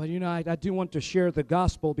utumiki wanu. But you know, I didn't want to share the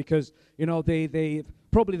gospel because, you know,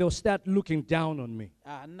 they'll start looking down on me.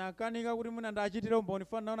 Nakanika kuti mwina ndachitire umboni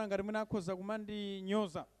fana naona ngati mwina akhoza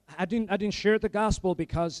kumandinyoza. I didn't share the gospel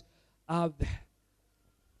because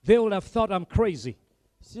they would have thought I'm crazy.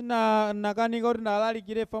 Sina nakanika kuti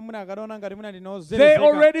ndalalikire fa mwina akadaona ngati mwina They ndinozerezeka.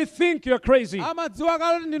 already think you're crazy. Amadziwa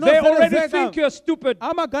kale kuti They already think ndinozerezeka. you're stupid.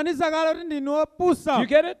 Amaganiza kale kuti ndinopusa. You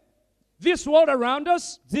get it? This world around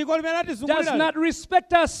us Dziko limene does latizungulira not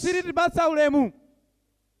respect us. silitipatsa ulemu.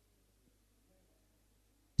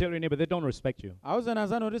 Tell your neighbor, they don't respect you. Awuzana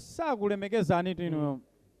zanu kuti sakulemekezani inuyo.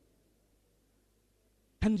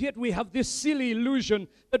 And yet we have this silly illusion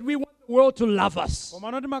that we want the world to love us.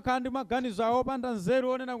 Koma noti makhala ndi maganizo awo opanda nzeru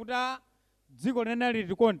onena kuti dziko limene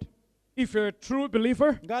litikonde. If you're a true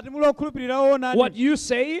believer, Ngati muli okhulupirira oona what you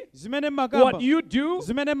say, zimene makamba. what you do,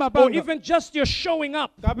 Zimene or mapanga. even just your showing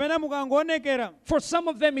up, Kapena mukangoonekera. for some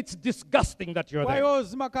of them it's disgusting that you're Kwa there. iwo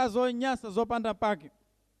zimakhala zonyasa zopanda pake.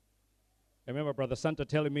 I remember Brother Santa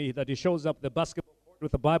telling me that he shows up the basketball court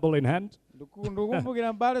with the Bible in hand.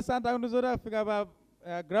 Ndikukumbukira mbale Santa akundizoti afika pa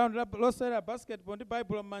ground losera basketball ndi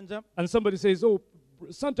Bible m'manja. And somebody says, oh,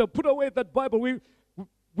 Santa, put away that Bible.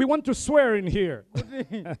 we want to swear in here.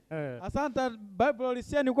 asanta Bible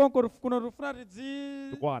lisiyani konko kuno tufuna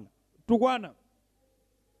tukwana.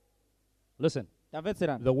 Listen,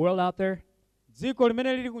 Tamvetserani. the world out there, Dziko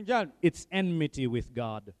limene lili kunjani it's enmity with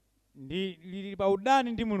God. lili pa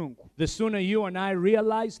udani ndi Mulungu. The sooner you and I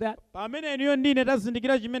realize that, Pamene iniyo ndine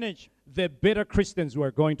tazindikira chimenechi, the better Christians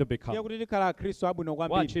we're going to ndiye become. kuti tikhala akhristu abwino Watch,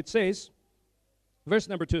 kwambiri. it says, verse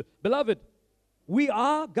number 2, Beloved, we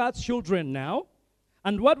are God's children now,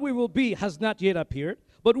 and what we will be has not yet appeared,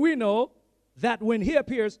 but we know that when he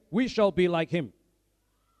appears, we shall be like him.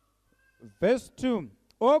 Verse 2,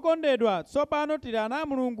 okondedwa tsopano tili ana a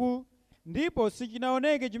Mulungu, ndipo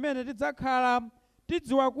sichinaoneke chimene tidzakhala.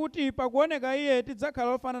 Tidziwa kuti pakuoneka iye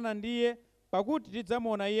tidzakhala ofanana ndiye, pakuti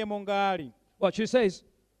tidzamuona iye monga ali. Watch, it says,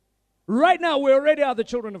 right now we already are the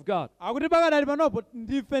children of God. Akuti pakadali panopo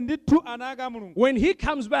ndife ndithu ana ake a Mulungu. When he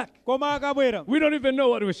comes back, Koma akabwera, we don't even know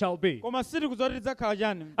what we shall be. koma sitikudziwa kuti tidzakhala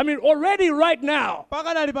chani. I mean, already right now,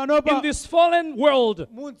 Pakadali in panopa this fallen world,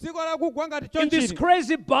 mu dziko lakugwa ngati in this chonchili,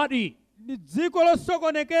 crazy body, ndi dziko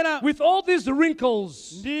losokonekera with all these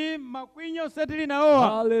wrinkles, ndi makwinya osatili nawowa.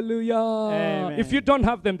 hallelujah. Amen. If you don't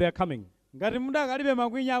have them, they're coming. Ngati mudakalibe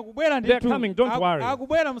makwinya akubwera They're ndithu. coming, don't worry.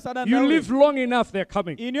 Akubwera You musadandaule. live long enough, they're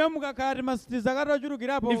coming. Iniyo mukakhala timasitiza kati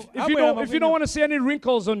ochulukirapo, If you abwera don't makwinya. want to see any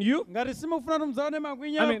wrinkles on you, Ngati simukufuna kuti mudzaone I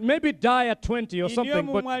makwinya, mean, maybe die at 20 or iniyo something,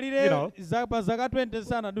 but mumwalire pa zaka 20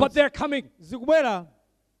 sana. but they're coming. Zikubwera.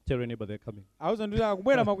 Tell your neighbor they're coming. Auza ndi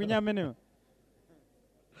akubwera makwinya amenewa.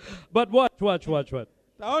 But watch.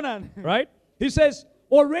 Taonani. Right? He says,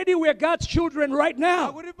 already we're God's children right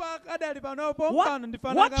now. Akuti pakadali panopo mpano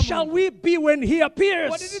ndifana What aka shall Mulungu. we be when he Kodi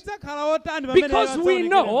appears? tidzakhala otani pamene Because iye we adzaonekera?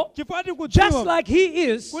 know, Chifukwa just tikudziwa like he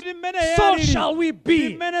is, kuti mmene iye so alili, shall we ndi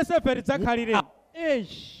be. mmene sefe tidzakhalire.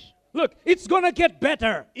 Look, it's going to get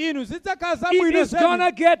better. Inu zidzakhala It zabwino is going to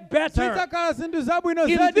zedi. get better. Zidzakhala zinthu zabwino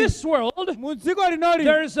In zedi. this world, Mu dziko linoli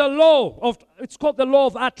there is a law of, it's called the law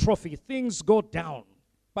of atrophy. Things go down.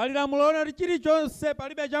 pali lamulo loti chilichonse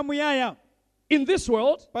palibe chamuyaya. In this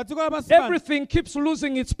world, Pa dziko lapansi pano, everything keeps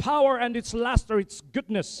losing its power and its luster, its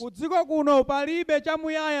goodness. ku dziko kuno palibe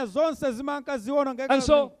chamuyaya, zonse zimanka ziwonongeka. And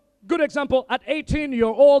so, good example, at 18,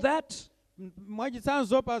 you're all that.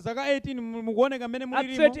 mwachitsanzo pa zaka 18 mukuoneka mmene At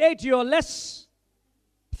mulimo. 38, you're less.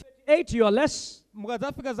 38, you're less.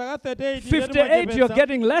 Mukadzafika zaka 38 58, you're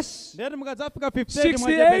getting less. ndeti mukadzafika 58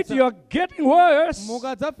 68, you're getting worse.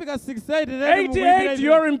 mukadzafika 68 88,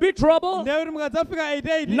 you're in big trouble. ndeti mukadzafika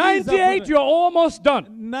 88 98, you're almost done.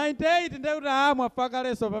 98 ndeti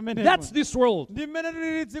mwafakalenso pamene. That's this world. ndi mmene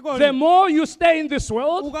tili dziko The more you stay in this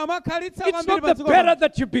world, ukamakhalitsa it's kwambiri not pa the dziko better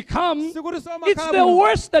that you become, sikuti it's the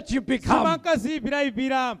worse that you become.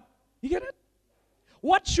 zimankaziyipirayipira. You get it?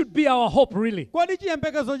 What should be our hope, really? kodi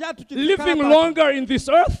chiyembekezo chathu Living longer in this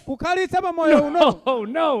earth? kukhalitsa pa moyo uno.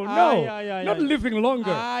 No. Aye. Not living longer.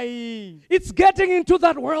 Ayi. It's getting into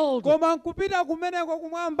that world koma nkupita kumeneko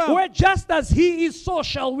kumwamba. where just as he is, so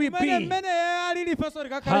shall we Kumene be. mmene iye alili ifenso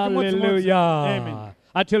tikakhale chimodzimodzi. Amen. Hallelujah.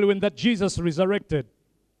 I tell you, when that Jesus resurrected,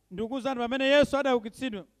 ndikuwuzani pamene yesu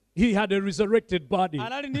adaukitsidwa he had a resurrected body.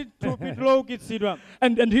 anali ndi thupi loukitsidwa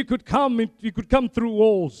And he could come through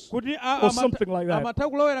walls kuti or something like that. amatha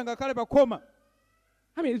kulowera ngakhale pa khoma.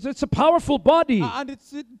 I mean, it's a powerful body. Ndi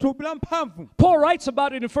thupi la mphamvu. Paul writes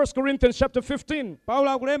about it in 1 Corinthians chapter 15. Paulo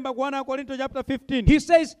akulemba ku 1 Korinto chapter 15. He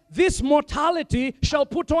says, this mortality shall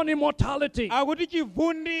put on immortality. akuti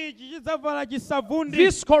chivundi ichi chidzavala chisavundi.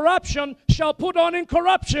 This corruption shall put on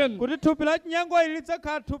incorruption. kuti thupi la chinyengo ili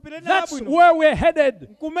lidzakhala thupi lene That's labwino. where we're headed.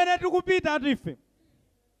 kumene tikupita atife.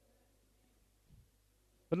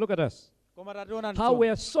 But look at us. koma tationa How we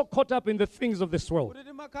are so caught up in the things of this world. kuti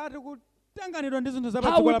timakhala tikutanganidwa ndi zinthu za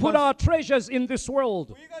pa How we dziko put lapansi. our treasures in this world.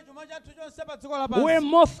 kuyika chuma chathu chonse pa dziko Where lapansi.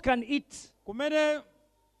 moth can eat. kumene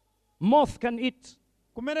Moth can eat.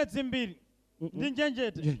 dzimbiri ndi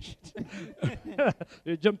njenjete.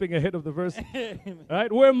 You're jumping ahead of the verse.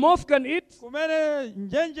 Right? Where moth can eat kumene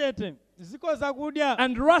njenjete zikoza kudya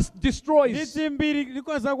and rust ndi destroys. dzimbiri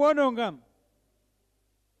likoza kuononga.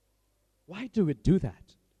 Why do we do that?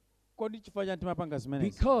 kodi chifukwa chani timapanga zimenezi?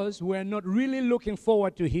 Because we're not really looking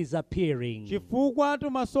forward to his appearing. chifukwa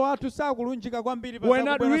maso athu sakulunjika kwambiri pa We're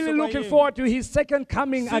not really looking forward to his second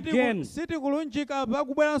coming again. sitikulunjika pa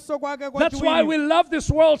kubweranso kwake That's why we love this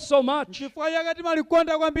world so much. chifukwa chake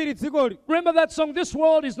timalikonda kwambiri dzikoli. Remember that song, This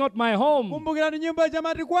World Is Not My Home. kumbukirani nyimbo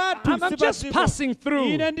chamati kwathu I'm just passing through.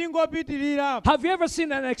 ine ndingopitirira. Have you ever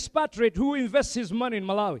seen an expatriate who invests his money in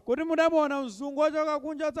Malawi? kuti mudamuona mzungu wachoka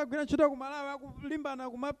kunja atsagwira ntchito ku Malawi akulimbana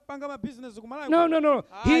kumapanga mabizinesi ku Malawi? No.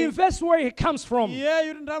 He Aye. invests where he comes from.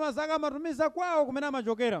 iyeyu ndalama zake amatumiza kwawo kumene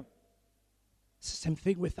amachokera. It's the same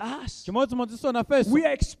thing with us. chimodzimodzinso nafenso We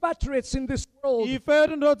are expatriates in this world. ifeyo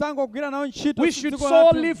tindodzangogwira nawo ntchito We should m'dziko so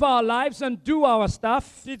lathu. live our lives and do our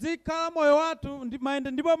stuff tizikhala moyo wathu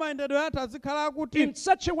ndipo mayendedwe athu azikhala akuti in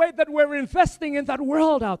such a way that we're investing in that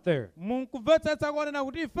world out there. mukumvetsetsa kuonena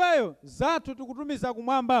kuti ifeyo zathu tikutumiza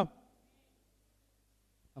kumwamba.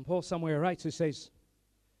 And Paul somewhere writes, he says,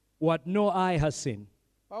 what no eye has seen,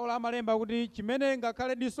 paulo amalemba kuti chimene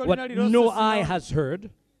ngakhale diso what lina no lilonse eye has heard,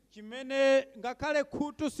 chimene ngakhale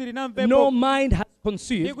khutu no silinamvepo mind has ndi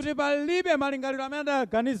conceived, kuti palibe malingaliro amene is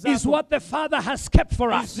adaganizapo what the Father has kept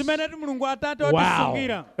for us. zimene mulungu atate Wow.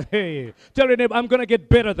 otisungira. Hey, tell your neighbor, I'm going to get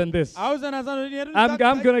better than this. auzana zanu kuti yetu I'm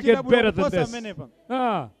gonna get tidzachita better bwino than kuposa this. amenepa.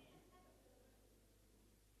 Ah.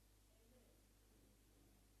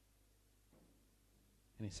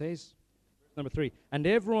 And he says, number 3, and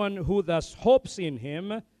everyone who thus hopes in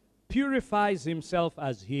him purifies himself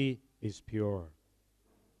as he is pure.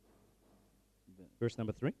 Verse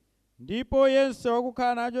number 3. ndipo yense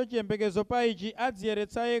wakukhala nacho chiyembekezo pa ichi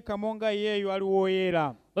adziyeretsa yekha monga iyeyu ali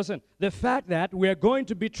woyera. Listen, the fact that we are going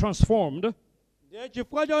to be transformed ndiye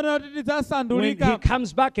chifukwa chaonera kuti when he tidzasandulika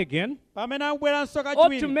comes back again pamene akubweranso ought to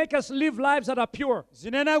kachiwiri make us live lives that are pure.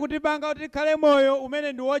 zinena kutipanga kuti tikhale moyo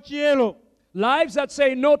umene ndi wochiyero, Lives that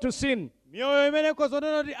say no to sin. miyoyo imene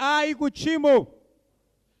ikhozonena kuti ayi kuchimo.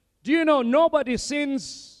 Do you know nobody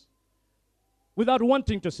sins without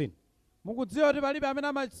wanting to sin? mukudziwa kuti palibe amene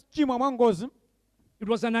amachimwa mwangozi. It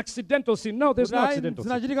was an accidental sin. No, there's kuti no ayi accidental sin.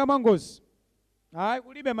 zinachitika mwangozi. ayi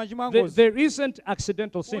kulibe machimo angozi. There isn't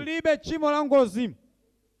accidental sin. kulibe chimo la ngozi.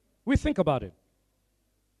 We think about it.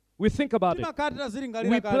 We think about it. timakhala We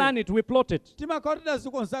titazilingalira plan kale. it. We plot it. timakhala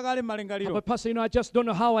titazikonza kale m'malingaliro. But Pastor, I just don't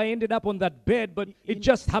know how I ended up on that bed, but it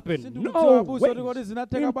just happened. No Sindikudziwa buso kuti way. kodi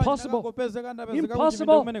zinatheka bwanji Impossible. ndakangopezeka ndapezeka Impossible.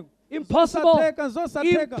 kuchimene kumeneko. Impossible. Zosatheka,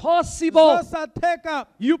 zosatheka. Impossible. Zosatheka.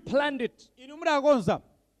 You planned it. inu mudakonza.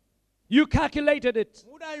 You calculated it.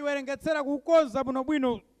 mudayiwerengetsera kukonza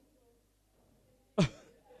bwinobwino.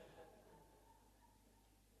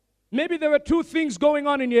 Maybe there were two things going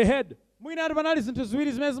on in your head. mwina ati panali zinthu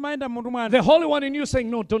ziwiri zimene zimayenda m'munthu mwanu. The Holy One in you saying,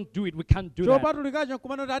 no, don't do it. We can't do that. chopatulikacho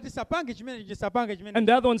nkumana kuti atisapange chimene chisapange chimene. And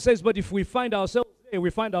the other one says, but if we find ourselves there,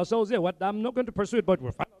 we find ourselves there. What? I'm not going to pursue it, but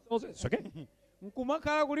we'll find ourselves there. It's okay.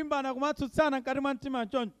 nkumakhala kulimbana kumatsutsana mkati mwa mtima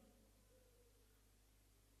choncho.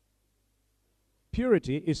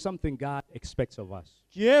 Purity is something God expects of us.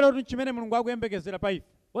 chiyero tu chimene mulungu akuyembekezera pa ife.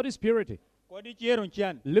 What is purity? kodi chiyero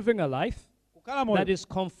nchiyani? Living a life kukhala moyo that is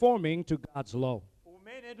conforming to God's law.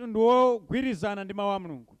 umene tu ndiwogwirizana ndi mawu a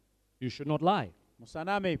mulungu. You should not lie.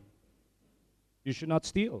 musaname. You should not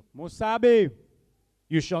steal. musabe.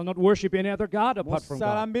 You shall not worship any other God apart from God.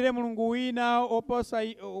 musalambire mulungu wina oposa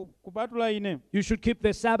kupatula ine. You should keep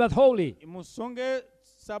the Sabbath holy. musunge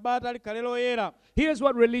sabata likhale loyera. Here's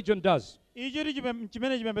what religion does. ichi ti chimene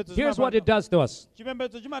chipembedzo Here's what it chimapanga. does to us.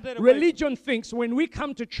 chipembedzo chimatere kwa ife. Religion thinks when we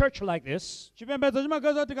come to church like this chipembedzo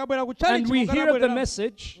chimaganiza kuti tikabwera ku and we chalichi hear the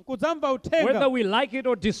message, kudzamva whether uthenga. we like it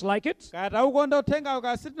or dislike it, kaya taukonda uthengawo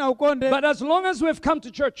kaya sitinaukonde. but as long as we've come to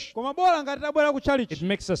church, koma bora ngati tabwera ku it chalichi.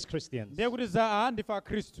 makes us Christians. ndiye kuti ndife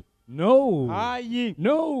akhristu. No. ayi.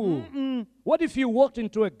 No. Mm-mm. What if you walked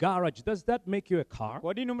into a garage? Does that make you a car?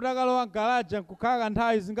 kodi inu mutakalowa mgalaja nkukhala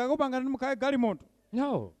kanthawi zingakupanga ndi mukhale galimoto.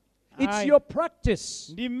 No. It's Aye. your practice.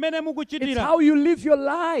 ndi mmene It's mukuchitira. how you live your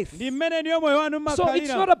life. ndi mmene niyo moyo wanu So it's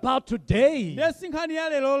not mmakhalira. about today. ndiye si nkhani ya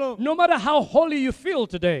lelolo. No matter how holy you feel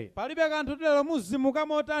today. palibe kanthu tilero muzimuka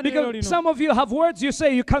motani lero Because lino. some of you have words you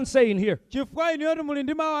say you can't say in here. chifukwa inu yoti muli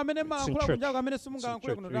ndi mawu amene It's in malankhula church. kunjako amene It's in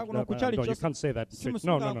simungalankhule church. kuno No, kuno ku chalichi. you can't say that. in Simu- church.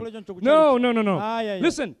 No, no, simungalankhule no. choncho ku No, chalichi. no, no, no. Aye, aye.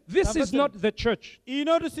 Listen, this is Namvetsera. not the church.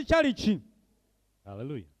 inotu si chalichi.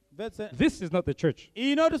 Hallelujah. Mvetse. This is not the church.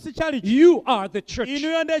 inotu si chalichi. You are the church.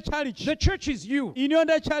 inuyo ndiye chalichi. The church is you. inuyo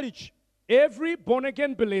ndiye chalichi. Every born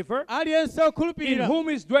again believer aliyense in okhulupirira. whom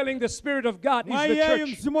is dwelling the Spirit of God is mwa the iyeyu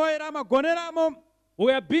church. mzimu woyera amagoneramo.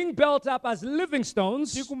 We are being built up as living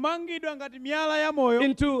stones tikumangidwa ngati miyala ya moyo.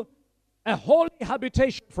 into a holy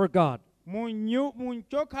habitation for God. mu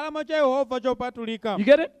chokhalamo cha yehova chopatulika. You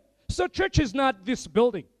get it? So church is not this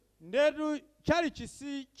building. ndetu chalichi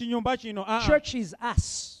si chinyumba chino. Church is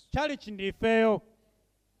us. chalichi ndi ifeyo.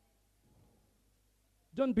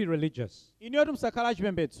 Don't be religious. inuyo musakhala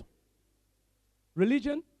chipembedzo.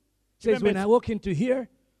 Religion says when I walk into here,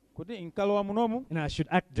 kuti nkalowa munomu I should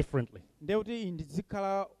act differently. ndiye kuti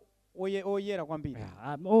ndizikhala oyera kwambiri.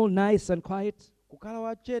 Yeah, I'm all nice and quiet. kukhala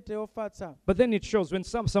wachete ofatsa. But then it shows when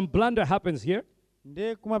some blunder happens here,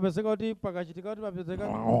 ndiye kumapezeka kuti pakachitika kuti papezeka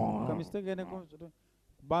kamistekene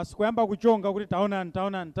basi kuyamba kuchonga kuti taonani.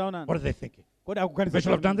 what are they thinking? kodi They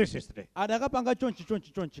should have done akuganiza this yesterday. adakapanga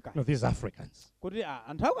chonchi kaya No, these Africans. kuti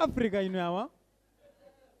anthu aku africa inu awa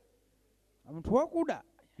munthu wakuda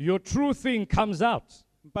your true thing comes out.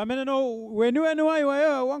 pamene no weniweni wa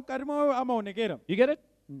iweyo wamkati mwawo amaonekera. You get it?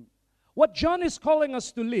 What John is calling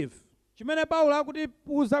us to live, chimene paulo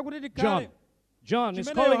akutiuza kuti tikhale. John is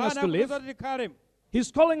chimene calling us Yohana to live. akutiuza kuti tikhale. He's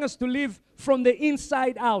calling us to live from the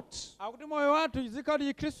inside out. akuti moyo wathu chizikhala kuti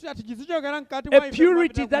chikhristu chathu chizichokera mkati A mwa ife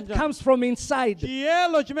purity kumapita that kunja. comes from inside,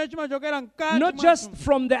 chiyelo chimene chimachokera mkati not mwathu. just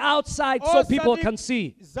from the outside so people can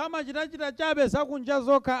see. zamachitachita chabe zakunja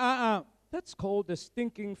zokha That's called the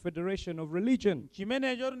stinking federation of religion.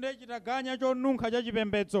 chimenecho ndiye chitaganya chonunkha cha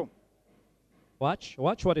chipembedzo. Watch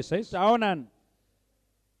what it says. taonani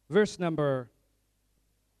Verse number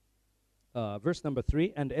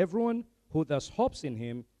 3, and everyone who thus hopes in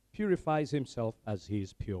him purifies himself as he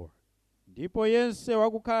is pure. ndipo yense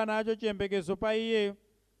wakukhala nacho chiyembekezo pa iye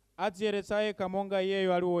adziyeretsa yekha monga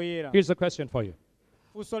iyeyo ali woyera. Here's a question for you.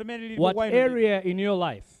 funso limene lili What kwa inu ndi, area in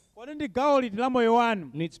your life kodi ndi gawo liti la moyo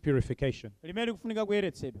wanu needs purification? limene likufunika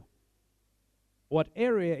kuyeretsedwa? What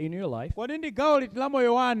area in your life kodi ndi gawo liti la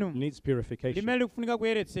moyo wanu needs purification? limene likufunika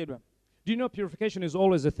kuyeretsedwa? Do you know purification is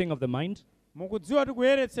always a thing of the mind? mukudziwa kuti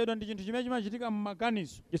kuyeretsedwa ndi chinthu chimene chimachitika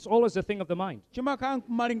m'maganizo, It's always a thing of the mind. chimakhala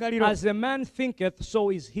m'malingaliro. As a man thinketh,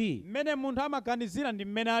 so is he. mmene munthu amaganizira ndi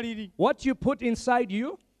mmene alili. What you put inside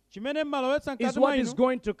you chimene mmalowetsa is mkati mwa what is inu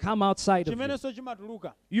going to come outside of you. chimenenso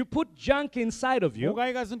chimatuluka. You put junk inside of you,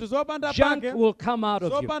 mukayika zinthu zopanda junk pake will come out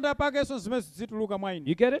of you. zopanda pakenso zimene zituluka mwa inu.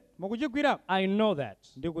 You get it? mukuchigwira? I know that.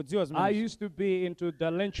 ndikudziwa I zimene. used to be into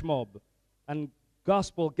the lynch mob and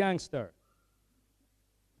gospel gangster.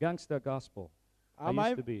 Gangster gospel. I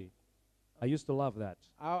used to be. I used to love that.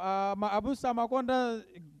 abusa amakonda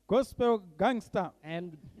gospel gangster.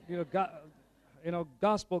 And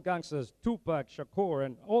gospel gangsters, Tupac, Shakur,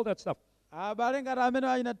 and all that stuff. abale ngati amene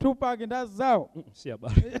ayina Tupac ndi azawo. See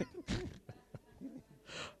about it.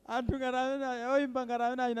 anthu ngati amene oyimba ngati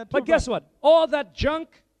amene ayina But guess what? All that junk,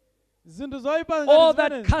 zinthu zoyipa all ngati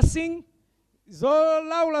that zimenezi, cussing,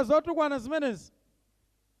 zolaula zotukwana zimenezi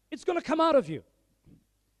it's going to come out of you.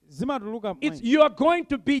 zimatuluka mwa inu. You are going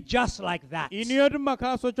to be just like that. inuyo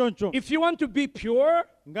timakhalanso choncho. If you want to be pure,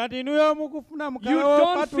 ngati inuyo mukufuna you mukhale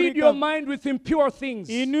don't feed your opatulika, mind with impure things.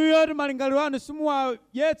 inuyo timalingaliro anu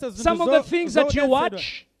simuwayetsa zinthu Some of the things that you zodetsedwa.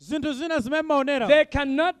 watch, zinthu zina zimene maonera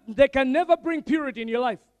they can never bring purity in your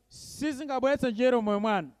life. sizingabweretse njero moyo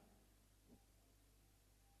mwanu.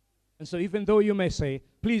 And so even though you may say,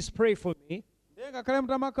 please pray for me, ndiye ngakhale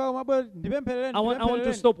mtamakhawo mabwe ndipempherereni I want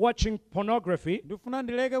to stop watching pornography. ndifuna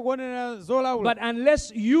ndileke kuonera zolaula. But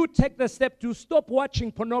unless you take the step to stop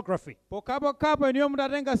watching pornography, pokhapokhapo inuyo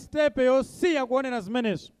mutatenga stepe yosiya kuonera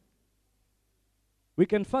zimenezo. we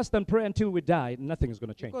can fast and pray until we die, nothing is going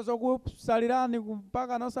to change. koza kusalirani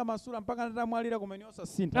mpaka nosamasula mpaka nditamwalira kumene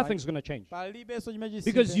osasintha. Nothing's going to change. palibenso chimene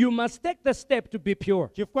Because chisinthe. you must take the step to be pure.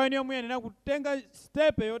 chifukwa inuyo muyenera kutenga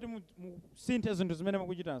stepe yoti musinthe zinthu zimene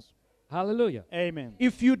mukuchitanso. Hallelujah. Amen.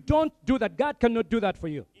 If you don't do that, God cannot do that for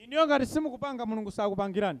you. inuyo ngati simukupanga mulungu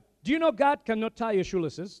sakupangirani. Do you know God cannot tie your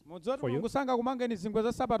shoelaces mudzoti for you mulungu sangakumangeni zingwe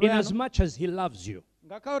za sapato in as yanu much as He loves you?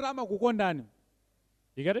 ngakhale kuti amakukondani.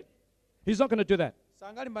 You get it? He's not going to do that.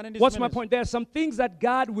 sangalimbane ndi What's my zimenezo. point? There are some things that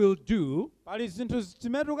God will do. pali zinthu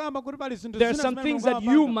zimene tikuyamba kuti pali zinthu There are zina some zimene things Mulungu that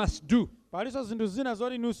you amapanga. must do. palinso zinthu zina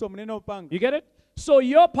zoti inunso munene upanga. You get it? So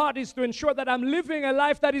your part is to ensure that I'm living a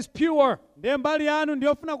life that is pure. ndiye mbali yanu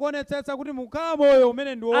ndiyofuna kuonetsetsa kuti mukhala moyo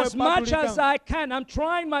umene ndi As much as wopatulika. I can, I'm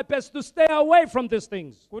trying my best to stay away from these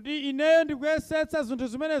things. kuti ineyo ndikuyesetsa zinthu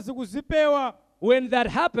zimene zikuzipewa. When that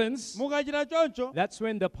happens, mukachita choncho that's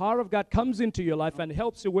when the power of God comes into your life and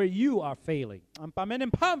helps you where you are failing. pamene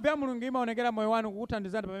mphamvu ya mulungu imaonekera moyo wanu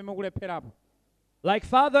kukuthandizani pamene mukulepherapo. Like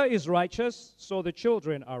Father is righteous, so the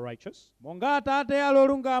children are righteous. monga atate ali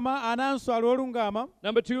olungama ananso ali olungama.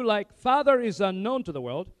 Number 2, like Father is unknown to the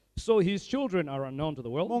world, so his children are unknown to the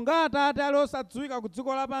world. monga atate ali osadziwika ku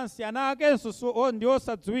dziko lapansi ana akenso ndi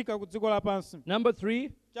osadziwika ku dziko lapansi. Number 3,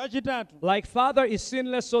 chachitatu like Father is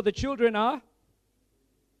sinless, so the children are?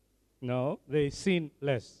 No, they sin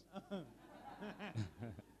less.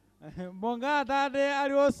 monga atate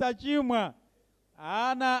ali osachimwa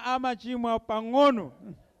ana amachimwa pang'ono.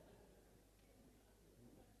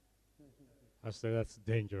 Pastor, that's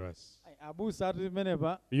dangerous. abusa ati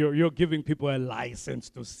pamenepa You're giving people a license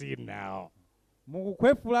to sin now.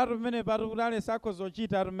 mukukhwefula ati pamenepa ati kuti alesi akhoza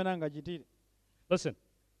ochita ati pamene angachitire. Listen,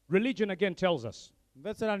 religion again tells us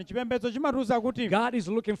mvetserani chipembedzo chimatiuza kuti God is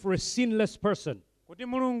looking for a sinless person. kuti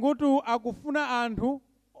mulungutu akufuna anthu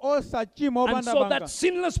osachimwa And opanda so banga. that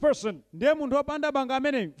sinless person, Ndiye munthu opanda banga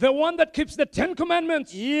ameneyo, the one that keeps the 10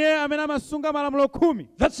 commandments, iye amene amasunga malamulo 10,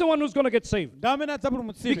 that's the one who's going to get saved. ndi amene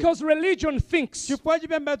adzapulumutsidwe. Because religion thinks Chifukwa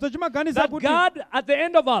chipembedzo chimaganiza that kuti God, at the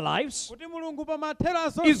end of our lives, kuti mulungu pamathero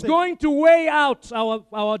is azonse, going to weigh out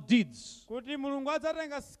our deeds. kuti mulungu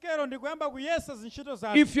adzatenga sikelo ndi kuyamba kuyesa zintchito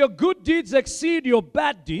zanu. If your good deeds exceed your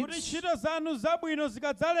bad Kuti deeds, ntchito zanu zabwino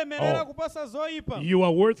zikadzalemerera Oh. kuposa zoyipa, you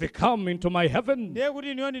are worthy. Come into my heaven. ndiye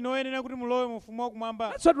kuti iniyo ndinoyenera kuti mulowe mu ufumu wakumwamba.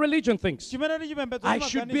 That's what religion thinks. Chimene ti chipembedzo I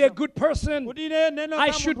should be a chimaganiza good person. kuti ine neno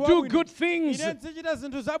I za should munthu do wabwino. good things. Ine nzichita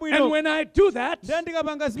zinthu And zabwino. when I do that, Ndiye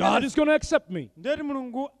ndikapanga God zimene is going to accept me. ndiyeti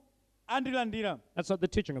mulungu andilandira. That's not the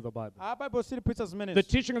teaching of the Bible. Bible siliphunzitsa zimenezi. The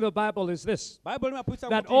teaching of the Bible is this: Bible limaphunzitsa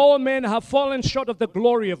that kuti all men have fallen short of the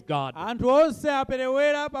glory of God. anthu onse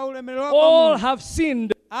aperewera pa ulemerero wa All Mulungu. have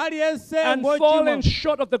sinned Aliyense and ngochimwa. fallen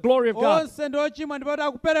short of the glory of God. Onse ndi ochimwa ndipo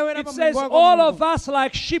akuperewera It pa says, Mulungu all wa of us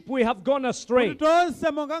like sheep we have gone astray. kuti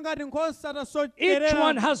tonse monga ngati nkhosa Each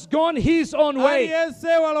one tasocherera. has gone his own way. Aliyense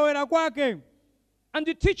walowera kwake. And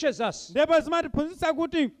it teaches us, Ndipo zimatiphunzitsa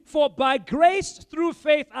kuti for by grace through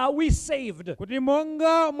faith are we saved, kuti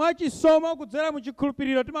monga mwachisomo kudzera mu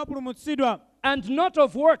chikhulupiriro timapulumutsidwa, and not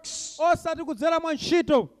of works, osati kudzera mwa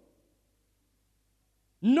ntchito,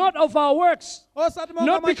 not of our works, osati monga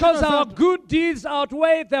not mwa because ntchito our zathu. good deeds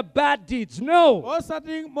outweigh the bad deeds. No.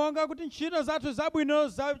 Osati monga kuti ntchito zathu zabwino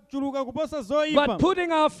zachuluka kuposa But zoyipa,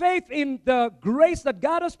 putting our faith in the grace that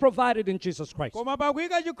God has provided in Jesus Christ. koma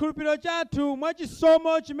pakuyika chikhulupiriro chathu mwa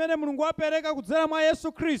chisomo chimene mulungu wapereka kudzera mwa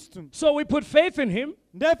Yesu Khristu. So we put faith in Him,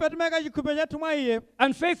 Ndefe timayika chikhulupiriro chathu mwa iye,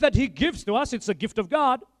 and faith that He gives to us, it's a gift of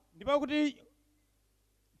God. ndipo kuti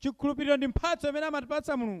chikhulupiriro ndi mphatso imene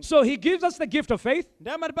amatipatsa mulungu. So He gives us the gift of faith,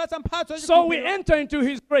 Ndiye amatipatsa mphatso so we yachikhulupiriro enter into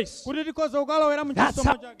His grace. kuti tikhoza kukalowera mu That's chisomo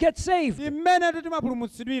how we chake. get saved. Imene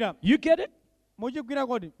timapulumutsidwira. You get it? Muchigwira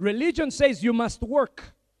kodi? Religion says you must work.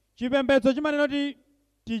 Chipembedzo chimanena kuti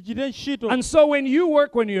tichite ntchito. And so when you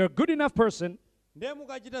work, when you're a good enough person, Ndiye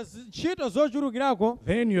mukachita ntchito zochulukirako,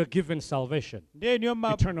 then you're given salvation, ndiye niyo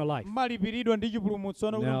eternal life. mmalipiridwa ndi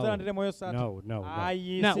chipulumutso kuti mudzalandire moyo osatha. No.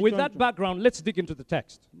 Ayi, Now, si with that choncho. background, let's dig into the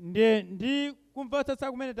text. Ndiye ndi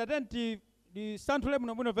kumvetsetsa kumene tatenti tisanthule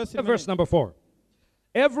bwinobwino verse Verse limene. number 4.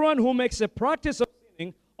 Everyone who makes a practice of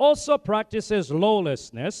sinning also practices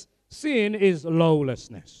lawlessness. Sin is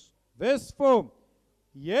lawlessness. Verse 4.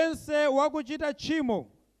 Yense wakuchita tchimo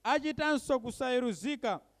achitanso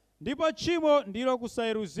kusayeruzika, ndipo tchimo ndilo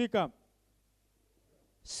kusayeruzika.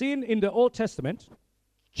 Sin in the Old Testament,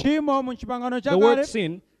 Tchimo mu chipangano the word chakale,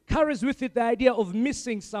 sin, carries with it the idea of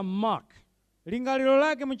missing some mark. lingaliro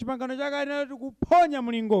lake mu chipangano chakale linati kuphonya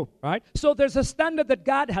mlingo. Right? So there's a standard that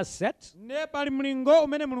God has set, Ndiye pali mlingo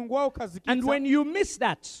umene mulungu and waukhazikitsa. when you miss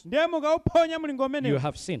that, Ndiye mukawuphonya mlingo you umenewo,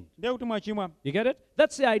 have sinned. ndiye kuti mwachimwa. You get it?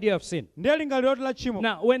 That's the idea of sin. Ndiye lingaliro la tchimo.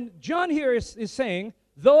 Now, when John here is saying,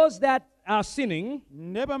 those that are sinning,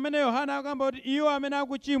 Ndiye pamene Yohana akamba kuti iwo amene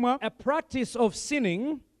akuchimwa, a practice of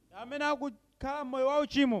sinning, amene akukhala moyo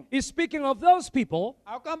wauchimo, is speaking of those people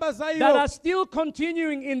akukamba za that iwo are still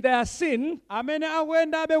continuing in their sin amene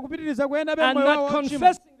akuyendabe kupitiriza kuyendabe and moyo not wawo wauchimo,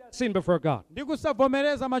 confessing their sin before God. ndi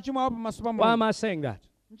kusavomereza machimo awo pamaso pa Why am Mulungu. I saying that?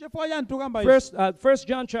 Nchifukwa chani tikukamba izi? First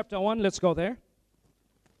John chapter 1, let's go there.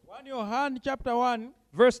 1 Yohana chapter 1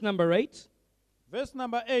 Verse number 8 verse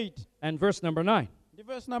number 8 and verse number 9. ndi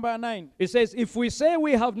verse number 9. It says, if we say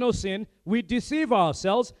we have no sin, we deceive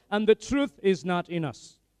ourselves and the truth is not in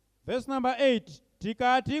us. Verse number 8.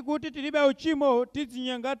 Tikati kuti tilibe uchimo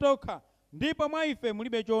tidzinyenga tokha, ndipo mwa ife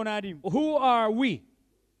mulibe choonadi. Who are we?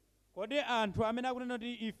 Kodi anthu amene akunena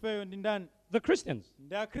kuti ifeyo ndi ndani? The Christians.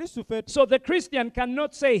 Ndi akhristu fetu. So the Christian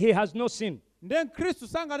cannot say he has no sin. Ndiye mkhristu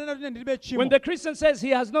sanganena kuti ine ndilibe tchimo. When the Christian says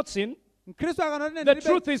he has not sinned, Mkhristu akanena kuti the ine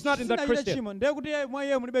truth is not in the sinachita Christian. tchimo, ndiye kuti mwa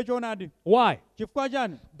iye mulibe choonadi. why? Chifukwa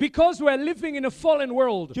chani? Because we're living in a fallen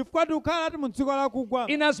world. Chifukwa tikukhala ati mu dziko lakugwa.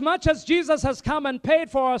 Inasmuch as Jesus has come and paid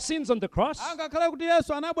for our sins on the cross, Angakhale kuti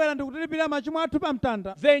Yesu anabwera ndi kutilipira machimo athu pa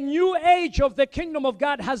mtanda, the new age of the kingdom of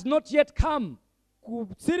God has not yet come.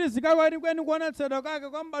 kutsirizika kwenikweni kuonetsedwa kake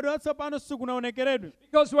kwa m'bado watsopano sikunaonekeredwe.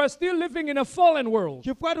 Because we're still living in a fallen world.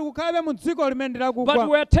 Chifukwa tikukhalabe mu dziko limene ndi But lakugwa.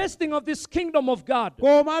 we're tasting of this kingdom of God.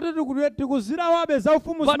 Komatu tikuzirawabe za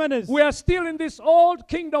ufumu But zimenezi. we are still in this old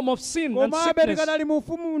kingdom of sin and Komabe sickness. tikadali mu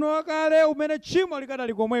ufumu uno wakale umene tchimo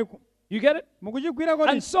likadali komweko. You get it? Mukuchigwira And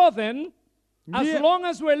kodi? so then, as Ndiye- long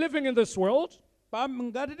as we're living in this world,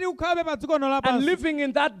 Ngati tikukhalabe pa dziko and lapansi living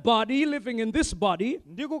in that body, living in this body,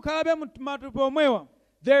 ndi kukhalabe mu matupi omwewa,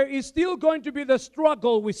 there is still going to be the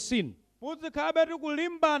struggle with sin. muzikhalabe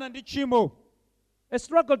tikulimbana ndi tchimo. A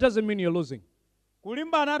struggle doesn't mean you're losing,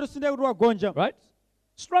 Kulimbana atusinde kuti wagonja. right?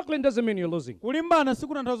 Struggling doesn't mean you're losing. kulimbana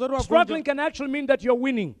sikutanthauza kuti Struggling wagonja can actually mean that you're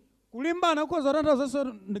winning. kulimbana kukhoza kutanthauza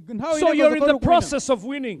nthawi So you're in the ine process of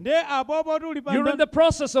winning. nde apopo kuti uli You're in the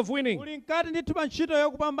process of winning. uli mkati ndithu pa ntchito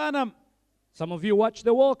yokupambana. Some of you watched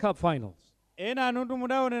the World Cup finals. ena anu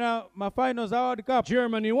mudaonera mafinals a World Cup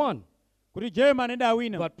Germany won, kuti Germany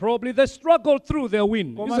idawina but probably they struggled through their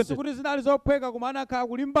win, koma isn't it? sikuti zinali zophweka koma anakhala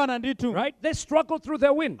kulimbana ndithu Right? They struggled through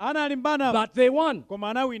their win, analimbana but they won. koma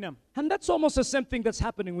anawina. And that's almost the same thing that's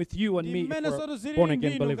happening with you and me if Mmene we're soto zili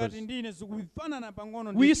born-again ndinu believers. ngati ndine zikufanana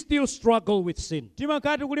pang'ono We ndithu. still struggle with sin.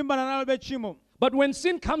 timakati kulimbana nalobe tchimo But when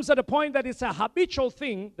sin comes at a point that it's a habitual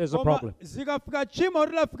thing, there's a koma problem. zikafika tchimo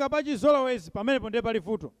tilafika pa chizolowezi pamenepo ndiye pali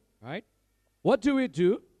vuto. Right? What do we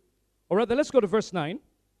do? Or rather, let's go to verse 9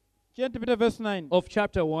 Tiye tipite verse 9 of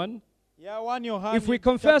chapter 1. ya 1 Yohane If we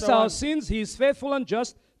confess chapter our 1. sins, he is faithful and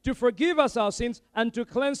just to forgive us our sins and to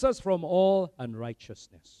cleanse us from all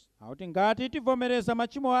unrighteousness. Akuti ngati tivomereza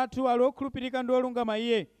machimo athu ali okhulupirika ndi olungama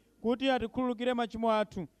iye kuti atikhululukire machimo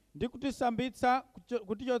athu ndi kutisambitsa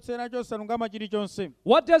kutichotsera chosalungama chilichonse.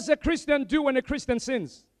 What does a Christian do when a Christian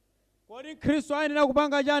sins? Kodi Khristu ayenera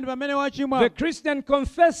kupanga chani pamene The wachimwa? Christian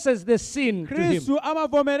confesses the sin to him. Khristu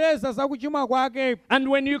amavomereza za kuchimwa kwake. And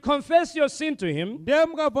when you confess your sin to him, Ndiye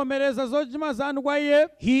mukavomereza zochimwa zanu kwa iye,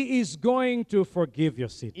 he is going to forgive your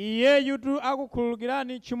sin. iyeyu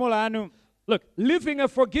akukhululukirani tchimo lanu. Look, living a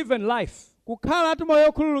forgiven life Kukhala ati moyo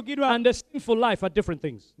wokhululukidwa and a sinful life are different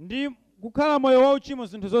things. ndi kukhala moyo wauchimo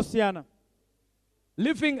zinthu zosiyana.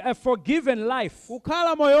 Living a forgiven life,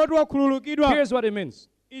 Kukhala moyo woti wakhululukidwa here's what it means.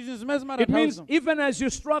 izi zimene It means zimatanthauza. even as you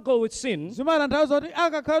struggle with sin, Zimatanthauza kuti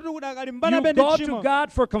akakhala kuti udakalimbana you bende go to tchimo. God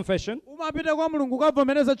for confession, Umapita kwa Mulungu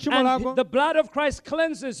ukavomereza tchimo lako. and the blood of Christ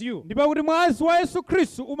cleanses you. Ndipo kuti mwazi wa Yesu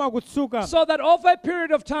Khristu umakutsuka. So that over a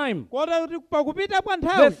period of time, Kota kuti pakupita kwa the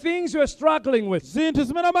nthawi things you're struggling with, zinthu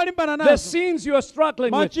zimene umalimbana the nazo, sins you're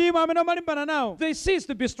struggling with, machimo amene umalimbana nawo they cease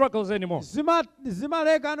to be struggles anymore.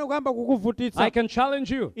 zimaleka ano kuyamba kukuvutitsa. I can challenge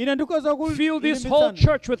you. Ine ndikhoza Fill this whole kulimbitsana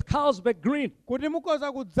church with Carlsberg Green. kuti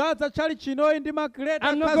mukhoza kudzaza chali chinoyi ndi makreta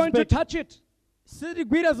I'm not going to touch it.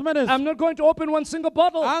 sitigwira zimenezo. I'm not going to open one single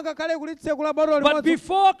bottle. Angakhale kulitsekula botolo But limodzi.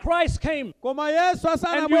 before Christ came, Koma Yesu and you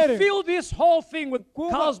asanabwere fill this whole thing with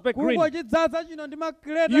Carlsberg Green, kungochidzaza chino ndi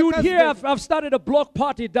makreta you'd hear I've started a block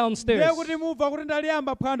party ndiye downstairs. kuti mumva kuti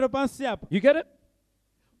ndaliyamba phwando pansi apa. You get it?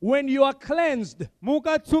 When you are cleansed,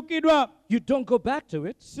 Mukatsukidwa you don't go back to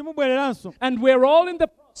it. simubwereranso. And we're all in the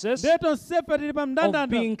process Ndiye tonsefe tili pa of mndandanda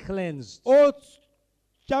being cleansed.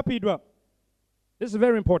 ochapidwa. This is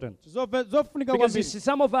very important. Zofunika Because you kwambiri. see,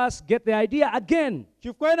 some of us get the idea again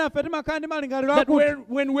Chifukwa ena afe timakhala ndi malingaliro that akuti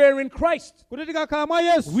when we're in Christ, kuti tikakhala mwa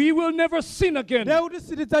Yesu we will never sin again. ndiye kuti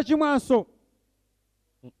sitidzachimwanso.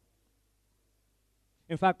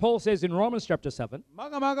 In fact, Paul says in Romans chapter 7,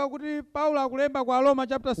 Makamaka kuti Paulo akulemba kwa Roma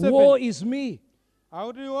chapter woe 7 is me.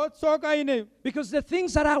 akuti wotsoka ine Because the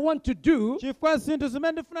things that I want to do chifukwa zinthu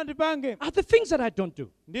zimene ndifuna ndipange are the things that I don't do.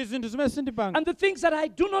 ndi zinthu zimene sindipanga. And the things that I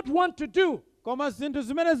do not want to do, Koma zinthu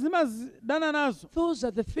zimene zimadana nazo those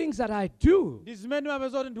are the things that I do. ndi zimene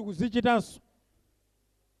ndimapeza kuti ndikuzichitanso.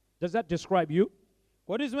 Does that describe you?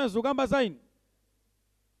 Kodi zimene zikukamba za ine?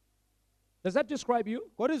 Does that describe you?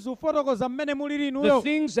 Kodi zikufotokoza mmene muliri The inuyo?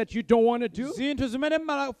 things that you don't want to do Zinthu zimene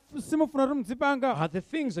simufuna kuti muzipanga are the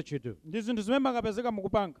things that you do. ndi zinthu zimene makapezeka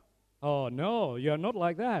mukupanga. Oh, no, you're not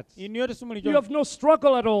like that. Inuyo simuli You have no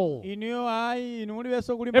struggle at all. Inuyo ayi inu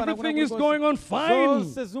mulibenso kulimbana kuna Everything is kulikonse. going on fine.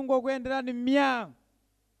 Zonse zingokuyenderani mya.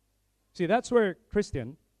 See, that's where,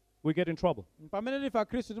 Christian, we get in trouble. Pamene tife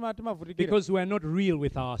akhristu timavutikira. Because we're not real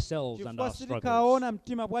with ourselves and Chifukwa our struggles. sitikaona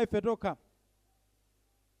mtima kwa ife tokha.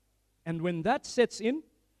 And when that sets in,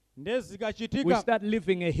 Ndiye we zikachitika start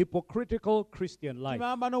living a hypocritical Christian life.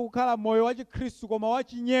 timayamba nokukhala moyo wa chikhristu koma wa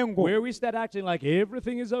chinyengo. Where we start acting like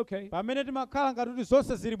everything is okay. Pamene timakhala ngati kuti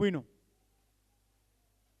zonse zili bwino.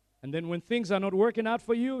 And then when things are not working out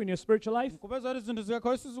for you in your spiritual life, Kupeza kuti zinthu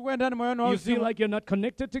zikakhala sizikuyendani moyo you feel wauzimu. like you're not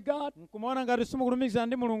connected to God, Nkumaona ngati simukulumikizana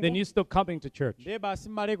ndi then Mulungu. you stop coming to church. Ndiye basi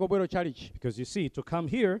mmaleka kubwera chalichi. Because you see, to come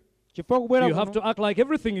here, Chifukwa kubwera you have kuno. to act like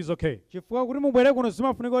everything is okay. Chifukwa kuti mubwere kuno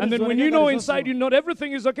zimafunika kuti And then when zioneke you know ngati inside zonse. you not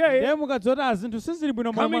everything is okay, Ndiye mukadzoti zinthu sizili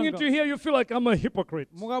bwino moyo coming mwanga. into here you feel like I'm a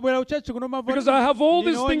hypocrite. Mukabwera uchechi kuno mavoti. Because I have all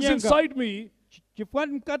these things ndinonyenga. inside me Chifukwa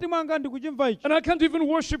mkati mwanga ndikuchimva ichi. and I can't even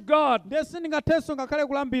worship God. Ndiye sindingathenso ngakhale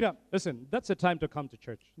kulambira. Listen, that's the time to come to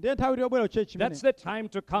church. Ndiye nthawi yobwera uchechi That's imene. the time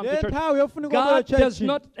to come to Ndiye church. nthawi yofunika kubwera God does uchechi.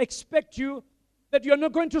 not expect you that you're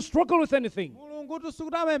not going to struggle with anything. Mulungu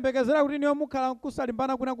tusukuti amayembekezera kuti niyo mukhala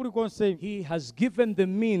kusalimbana kuna kulikonse. He has given the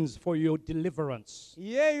means for your deliverance.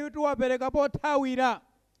 Iyeyu tiwapereka pothawira.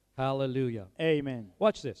 Hallelujah. Amen.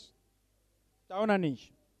 Watch this. Taona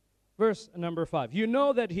ninji. Verse number 5. You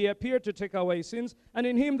know that he appeared to take away sins, and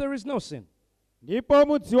in him there is no sin. ndipo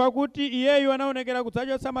mudziwa kuti iyeyu anaonekera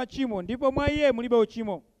kudzachotsa machimo ndipo mwa iye mulibe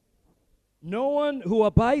uchimo. No one who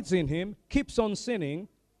abides in him keeps on sinning.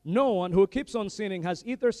 No one who keeps on sinning has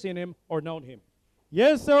either seen him or known him.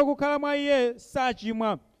 Yense wakukhala mwa iye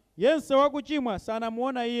sachimwa, yense wakuchimwa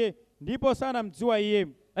sanamuona iye ndipo sanamdziwa iye.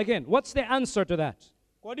 Again, what's the answer to that?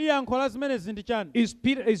 Kodi yankho la zimenezi ndi chani?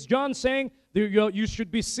 Is John saying that you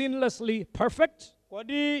should be sinlessly perfect?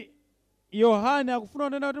 Kodi Yohane akufuna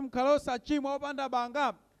kunena kuti mukhale osachimwa opanda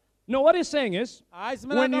banga? No, what he's saying is, Ayi,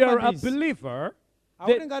 zimene when you're a akamba ndizi. believer,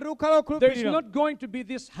 Akuti ngati ukhala there's okhulupirira not going to be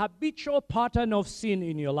this habitual pattern of sin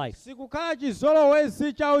in your life. sikukhala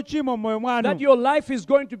chizolowezi cha uchimo m'moyo That mwanu. your life is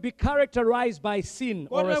going to be characterized by sin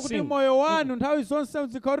or Kotero a kuti sin. moyo wanu nthawi zonse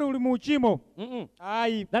uzikhala kuti uli mu uchimo.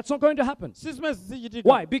 Ayi, That's not going to happen. si zimene zichitika.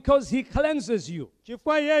 Why? Because he cleanses you.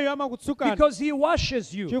 Chifukwa iyeyo amakutsukani. Because he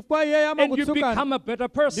washes you. Chifukwa iyeyo And you amakutsukani. become a better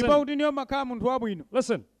Ndipo person. kuti niyo makhala munthu wabwino.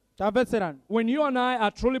 Listen, Tamvetserani. when you and I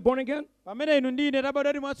are truly born again, Pamene inu ndi ine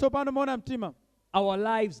tabadwa mwatsopano moona mtima, our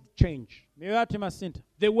lives change. miyoyo yathu imasintha.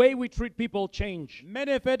 The way we treat people change.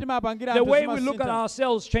 Mmene ife timapangira The anthu way we look at zimasintha.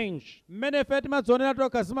 ourselves change. Mmene ife timadzionera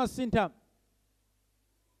tokha zimasintha.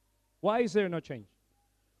 Why is there no change?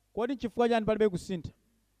 Kodi chifukwa chani palibe kusintha?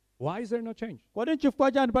 Why is there no change? Kodi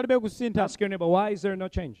chifukwa chani palibe kusintha? Ask your neighbor, why is there no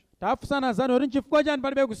change? Tafunsana zanu kuti chifukwa chani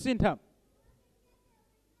palibe kusintha?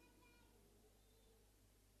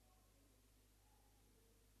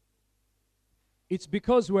 It's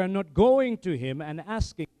because we're not going to him and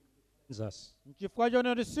asking him to cleanse us. Chifukwa chone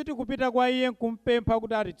kuti sitikupita kwa iye nkumpempha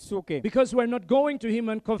kuti atitsuke. Because we're not going to him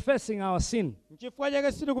and confessing our sin. Chifukwa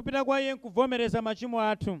chake sitikupita kwa iye nkuvomereza machimo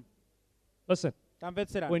athu. Listen,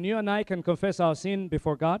 Tamvetserani. when you and I can confess our sin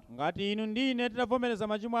before God, Ngati inu ndi ine titavomereza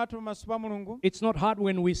machimo athu pamaso pa Mulungu, it's not hard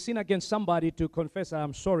when we sin against somebody to confess,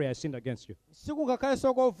 I'm sorry I sinned against you.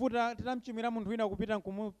 sikukakhalenso kovuta titamchimwira munthu wina kupita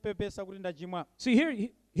nkumupepesa kuti ndachimwa. See,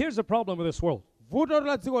 here's the problem with this world. Vuto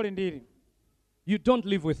la dziko lindiri. You don't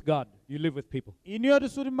live with God, you live with people. Iniyo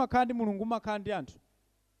tisuti mmakhala ndi Mulungu, mmakhala ndi anthu.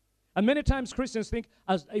 And many times Christians think,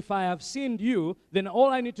 as if I have sinned you, then all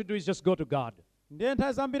I need to do is just go to God. Ndiye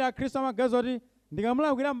nthawi zambiri akhristu amaganiza kuti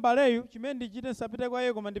ndikamulakwira m'baleyu chimene ndichite nsapite kwa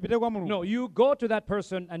iye koma ndipite kwa Mulungu. No, you go to that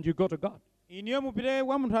person and you go to God. Iniyo mupite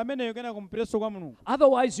kwa munthu ameneyo kena kumupitenso kwa Mulungu.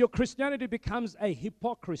 Otherwise, your Christianity becomes a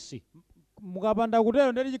hypocrisy. Mukapanda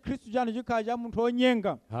kutero ndeti chikhristu chanu chikhala cha munthu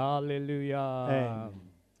onyenga. Hallelujah.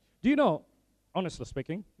 Do you know, honestly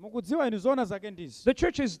speaking, Mukudziwa inu zoona zake ndizi. the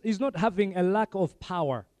church is not having a lack of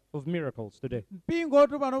power of miracles today. Mpingo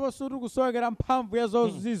tu panopo suti kusowekera mphamvu ya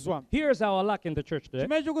zozizwa. Here's our lack in the church today.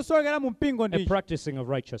 Chimene chikusowekera mu mpingo A ndichi practicing of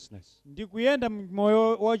righteousness. ndi kuyenda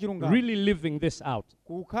moyo wachilungamo. Really living this out.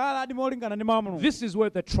 Kukhala adi molingana ndi mawu a Mulungu. This is where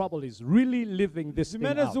the trouble is. Really living this thing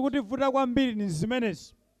Zimene out. zikutivuta kwambiri ni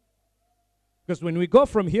zimenezi. Because when we go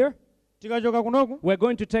from here, Tikachoka kunoku, we're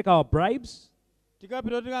going to take our bribes.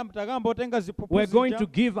 tikapita takambotenga ziphuphu We're going to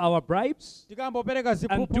zija, give our bribes tikambopereka and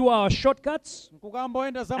ziphuphu, do our shortcuts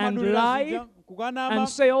kukamboenda za and madulira lie zija, kukanama, and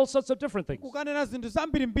say all sorts of different things. kukanena zinthu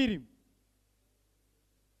zambirimbiri.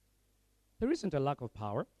 There isn't a lack of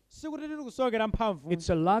power. Sikuti tiri kusowekera mphamvu. It's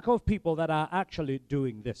a lack of people that are actually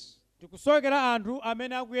doing this. Tikusowekera anthu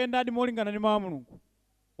amene akuyenda adi molingana ndi mawu a Mulungu.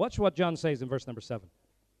 Watch what John says in verse number 7.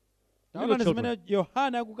 Taona Little zimene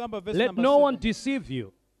Yohane akukamba verse Let number no one 7. deceive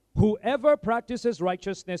you. Whoever practices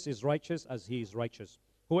righteousness is righteous as he is righteous.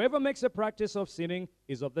 Whoever makes a practice of sinning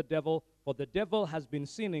is of the devil, for the devil has been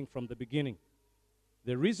sinning from the beginning.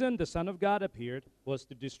 The reason the Son of God appeared was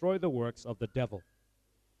to destroy the works of the devil.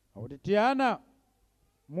 Akuti Tiana,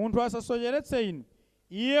 munthu asasocheretse inu.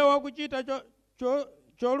 Iye wakuchita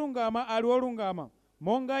cholungama ali wolungama,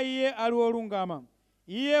 monga iye ali wolungama.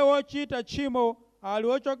 Iye wochita tchimo ali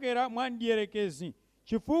wochokera mwa mdierekezi.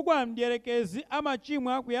 Chifukwa mdierekezi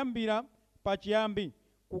amachimwa kuyambira pachiyambi.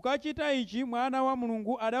 Kukachita ichi mwana wa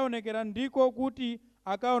Mulungu adaonekera ndiko kuti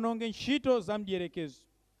akaononge ntchito za mdierekezi.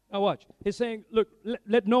 Now watch. He's saying, look,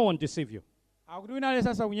 let no one deceive you. Akuti wina aliyense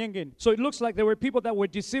asakunyengeni. So it looks like there were people that were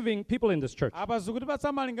deceiving people in this church. Apa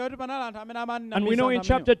zikutipatsa malinga kuti panali anthu amene amanamiza And we know in anthu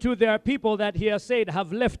chapter amenewo. 2 there are people that he has said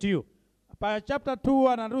have left you. Pa chapter 2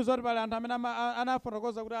 anatiuza kuti pali anthu amene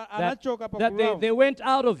anafotokoza kuti anachoka pa That gulu they lawo. went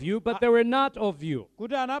out of you, but they were not of you.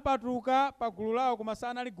 Kuti anapatuka pa gulu lawo koma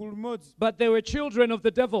sanali gulu limodzi. But they were children of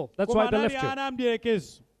the devil. That's why Koma they anali left you. ana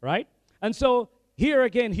amdierekezi. Right? And so here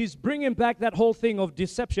again, he's bringing back that whole thing of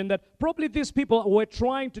deception that probably these people were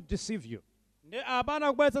trying to deceive you. Ndi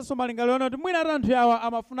apana kubweretsanso malingaliro kuti mwina ati anthu awa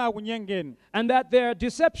amafuna akunyengeni. And that their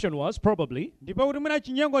deception was probably Ndipo kuti mwina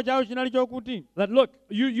chinyengo chawo chinali chokuti that, look,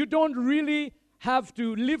 you don't really have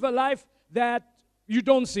to live a life that you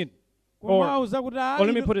don't sin. kumauza kuti Or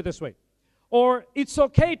let me put it this way. Or it's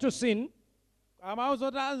okay to sin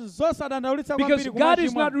amauza kuti zosadandaulitsa because kwambiri God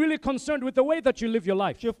is kumachimwa. not really concerned with the way that you live your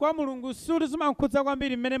life. chifukwa mulungu sulizimankhudza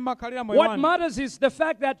kwambiri mmene mmakhalira moyo What wanu matters is the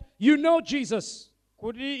fact that you know Jesus,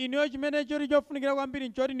 kuti iniyo chimene choti chofunikira kwambiri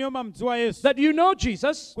nchoti iniyo mamudziwa yesu that you know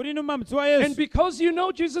Jesus, kuti inu mamudziwa and yesu because you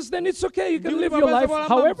know Jesus, then it's okay. You can Ndi live kuti your life popeza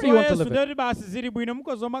however you want to mamudziwa live yesu it. ndeti basi zili bwino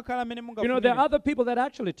mukozomakhala amene You know, there are mungafunire other people that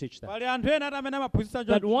actually teach that. pali anthu ena ati amene amaphunzitsa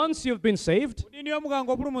That choti once you've been saved, kuti iniyo you can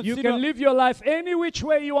mukangopulumutsidwa live your life any which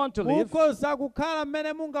way you want to live, mukhoza kukhala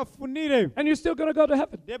mmene mungafunire and you're still going to go to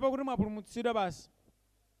heaven. ndipo kuti mwapulumutsidwa basi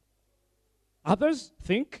Others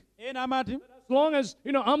think, ena amati as long as,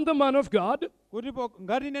 I'm the man of God kuti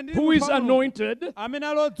ngati ine ndili who is munthu wa Mulungu, anointed, amene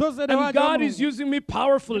alodzozedwa and waja God wa is Mulungu, using me ndipo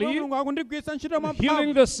powerfully, mulungu akundigwiritsa ntchito healing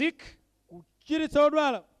mwamphamvu the sick, kuchiritsa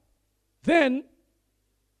odwala then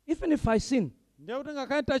even if I sin, ndiye kuti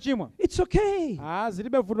ngakhale tachimwa it's okay.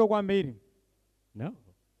 zilibe vuto kwambiri No.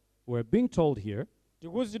 We're being told here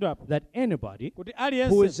tikuzidwapo that anybody kuti who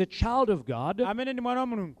aliyense is a child of God amene ndi mwana wa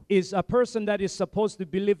mulungu is a person that is supposed to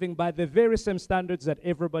be living by the very same standards that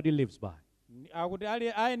everybody lives by. akuti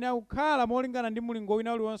ayenera kukhala molingana ndi mulingo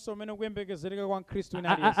wina uliwonse umene ukuyembekezereka kwa mkhristu wina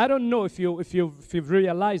I aliyense don't know if you've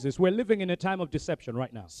realized this. We're living in a time of deception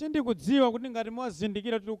right now. sindikudziwa kuti ngati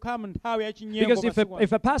mwazindikira kuti kukhala mu nthawi yachinyengo Because masiku ano.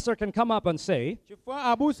 if a pastor can come up and say, chifukwa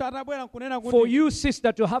abusa atabwera nkunena for kuti you,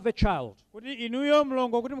 sister, to have a child, kuti inuyo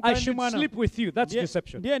mlongo kuti I mukhale ndi should mwana sleep with you, that's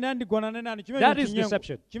deception. ndiye ine andigonane nani That is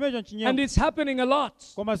deception. chimecho And nchinyengo it's happening a lot.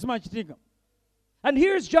 koma zimachitika And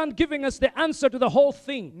here's John giving us the answer to the whole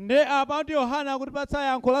thing. nde apati yohana akutipatsa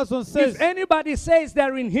yankho la If zonsezi anybody says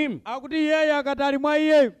they're in him, akuti iyeyo akati ali mwa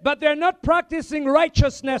iyeyo but they're not practicing koma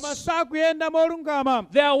righteousness, sakuyenda molungama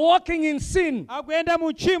they are walking in sin, akuyenda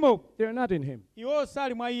mu tchimo they're not in him. iwo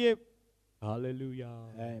sali mwa iye Hallelujah.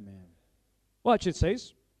 amen Watch, it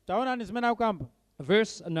says, taonani zimene akukamba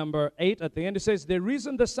verse number 8 at the end, it says, the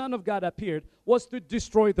reason the Son of God appeared was to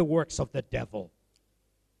destroy the works of the devil.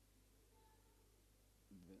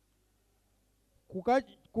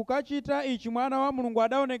 kukachita ichi mwana wa mulungu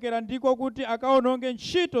adaonekera ndiko kuti akaononge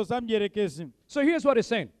ntchito za mdierekezi So here's what it's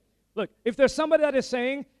saying. Look, if there's somebody that is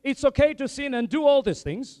saying it's okay to sin and do all these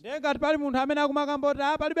things, ndiye ngati pali munthu amene akumakamba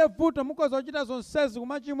kuti palibe vuto mukhoza kuchita zonsezi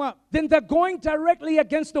kumachimwa then they're going directly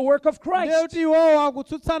against the work of ndiye Christ. kuti iwowo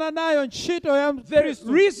akutsutsana nayo ntchito ya The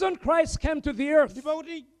khristu reason Christ came to the earth ndipo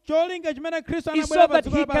kuti cholinga chimene khristu is so anabwera pa that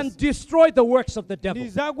dziko he can lapansi destroy the works of the devil. ndi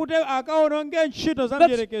zakuti akaononge ntchito za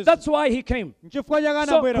mdierekezi That's why he came. nchifukwa chake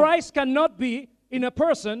So anabwera Christ cannot be in a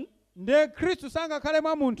person ndiye khristu sangakhale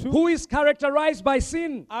mwa munthu who is characterized by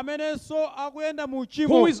sin, amenenso akuyenda mu who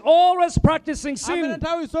uchimo is always practicing amene sin.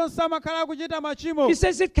 nthawi zonse amakhala akuchita machimo He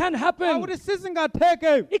says it can happen. akuti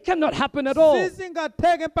sizingatheke It cannot happen at all.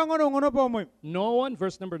 sizingatheke pang'onong'ono pomwe No one,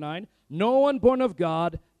 verse number 9, no one born of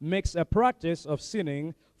God makes a practice of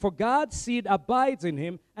sinning, for God's seed abides in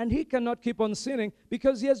him, and he cannot keep on sinning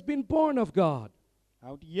because he has been born of God.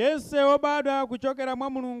 akuti yense wobadwa kuchokera mwa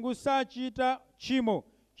mulungu sachita tchimo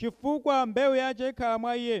chifukwa mbewu yace ikhala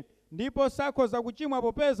mwa iye ndipo sakhoza kuchimwa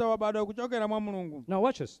popeza wabadwa kuchokera mwa mulungu Now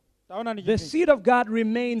watch this. taona ni The chinthu seed of God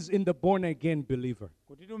remains in the born again believer.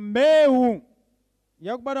 kuti mbewu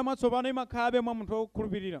yakubadwa mwatsopano imakhalabe mwa munthu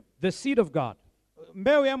wokhulupirira The seed of God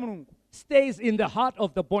mbewu ya mulungu stays in the heart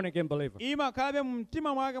of the born again believer. imakhalabe mu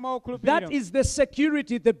mtima mwake mwa wokhulupirira That is the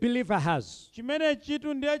security the believer has. chimene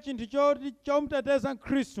chitu ndiye chinthu choti chomuteteza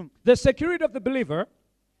mkhristu The security of the believer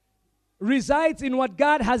resides in what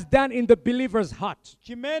God has done in the believer's heart.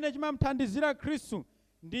 chimene chimamthandizira khristu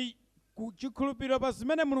ndi chikhulupiriro pa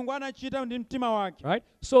zimene mulungu anachita ndi mtima wake Right?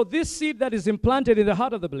 So this seed that is implanted in the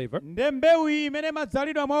heart of the believer nde mbewu iyi imene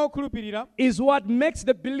imadzalidwa mwa wokhulupirira is what makes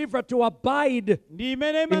the believer to abide. ndi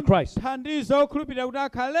imene In Christ. imathandiza wokhulupirira kuti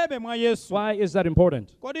akhalebe mwa yesu Why is that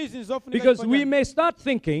important? kodi izi nzofunika Because chifukwa we chani? may start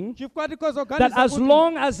thinking chifukwa tikhoza that kuganiza as kuti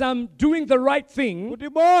long as I'm doing the right thing kuti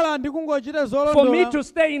bora ndikungochita for me zolondola to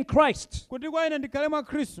stay in Christ, kuti kwa ine ndikhale mwa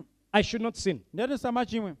khristu I should not sin. ndiyati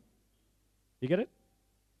samachimwe You get it?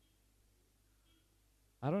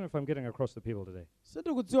 I don't know if I'm getting across to people today.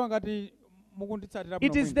 sitikudziwa ngati mukunditsatira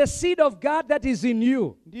It is bwino the seed of God that is in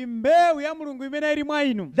you. ndi mbewu ya mulungu imene ili mwa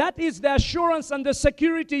inu That is the assurance and the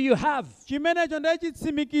security you have chimenecho ndiye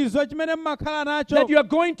chitsimikizo chimene mmakhala nacho that you are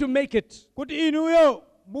going to make it. kuti inuyo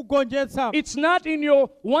mugonjetsa It's not in your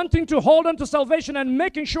wanting to hold on to salvation and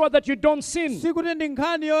making sure that you don't sin. sikuti ndi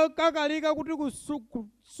nkhani yokakalika kuti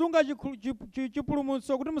kusunga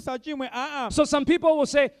chipulumutso kuti musachimwe aa So some people will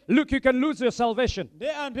say, look, you can lose your salvation. ndi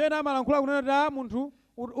anthu ena amalankhula kunena kuti munthu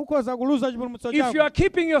ukhoza kuluza chipulumutso If you chako. are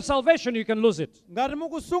keeping your salvation, you can lose it. Ngati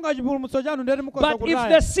mukusunga chipulumutso chanu ndeti mukhoza But if the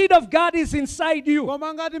kutaya. seed of God is inside you,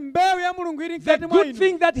 Koma ngati mbewu ya Mulungu ili the mkati mwa good inu,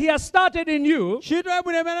 thing that He has started in you, ntchito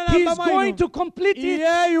yabwino imene He's anayamba mwa going inu, to complete it.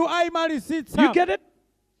 iyeyu ayimalisitsa. You get it?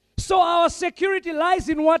 So our security lies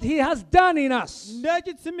in what He has done in us. Ndiye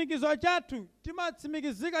chitsimikizo chathu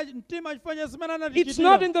timatsimikizika mtima chifukwa cha zimene It's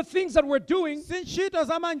not in anatichitira. the things that we're doing. Si ntchito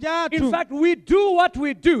za manja In athu. fact, we do what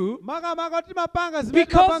we do Makamaka timapanga zimene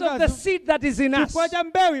because of the timapangazo seed that is in us. chifukwa cha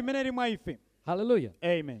mbewu imene ili mwa ife. Hallelujah.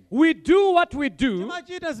 Amen. We do what we do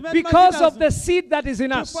Timachita zimene because of timachitazo the seed that is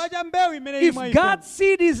in us. chifukwa cha mbewu imene ili If mwa ife. God's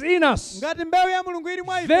seed is in us, Ngati mbewu ya Mulungu ili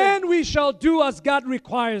mwa ife, then we shall do as God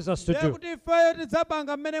requires us to ndiye do. kuti ifeyo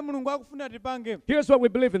tidzapanga mmene Mulungu akufuna tipange. Here's what we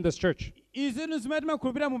believe in this church. Izi ndi zimene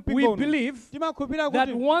timakhulupirira mu mpingo We uno. believe Timakhulupirira that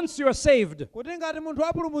kuti once you're saved, kuti ngati munthu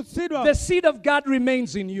wapulumutsidwa, the seed of God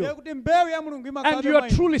remains in ndiye you, kuti mbewu ya Mulungu and imakhala you mwa are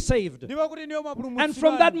inu. truly saved. Ndipo kuti ndiyo And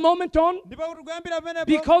from that mapulumutsidwa. moment on, Ndipo kuti kuyambira pamenepo,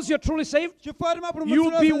 because you're truly saved, chifukwa you'll be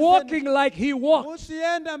timapulumutsidwa, walking like He walked.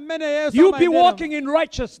 musiyenda mmene Yesu You'll be amayendera. walking in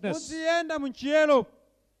righteousness. Musiyenda mu chiyero.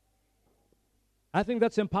 I think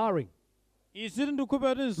that's empowering. Izi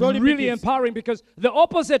ndikukhulupirira kuti Really zolimbikitsa. empowering, because the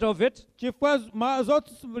opposite of it Chifukwa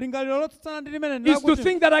lingaliro lotsutsana ndi limene is to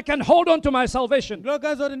think that I can hold on to my salvation.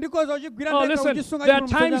 ndilogaza kuti ndikhoza kuchigwira Oh, ndekha listen, kuchisunga there are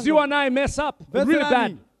chipulumutso times you changa. and I mess up really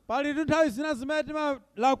Mvetserani, bad. pali nthawi zina zimene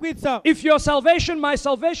timalakwitsa. If your salvation, my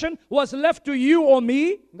salvation, was left to you or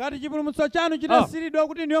me, Ngati chipulumutso chanu chidasiridwa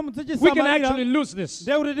kuti ndiyo we can actually muzichisamalira, lose this.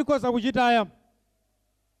 ndiye kuti tikhoza kuchitaya.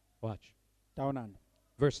 Watch. Taonani.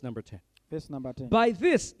 Verse number 10. Verse number 10. By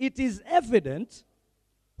this it is evident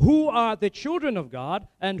who are the children of God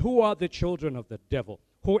and who are the children of the devil.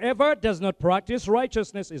 Whoever does not practice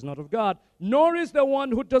righteousness is not of God, nor is the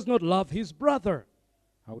one who does not love his brother.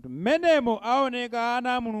 Akuti mmenemo aoneka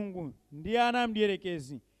ana a Mulungu ndi ana a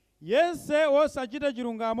mdierekezi. Yense osachita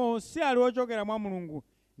chilungamo si ali ochokera mwa Mulungu,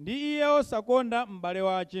 ndi iye osakonda m'bale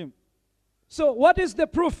wace. So what is the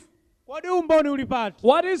proof? Kodi umboni uli pati?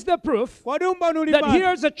 What is the proof Kodi umboni uli that pati?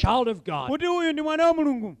 here's a child of God? Kuti uyu ndi mwana wa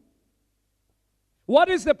Mulungu. What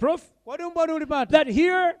is the proof Kodi umboni uli pati? that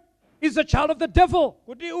here is a child of the devil?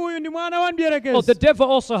 Kuti uyu ndi mwana wa Oh, the mdierekezi. devil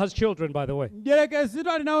also has children, by the way. Mdierekezi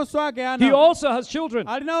ali nawonso ake He ana. also has children.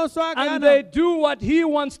 Ali nawonso ake And they ana. do what he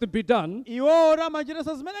wants to be done. Iwo amachita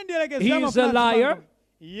zimene mdierekezi He is a amafuna liar, zipanga.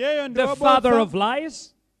 Iyeyo ndi the father wabodza, of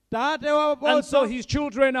lies, tate wa and so wabodza. his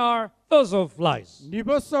children are those of lies.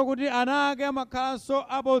 Ndiponso kuti ana ake amakhalanso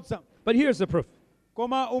abodza. But here's the proof.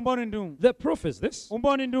 Koma umboni ndi uwu. The proof is this.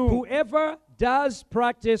 Umboni ndi uwu. Whoever does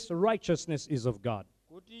practice righteousness is of God.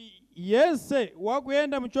 Kuti yense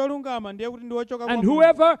wakuyenda mucholungama ndiye kuti ndi wochoka kwa And Mulungu.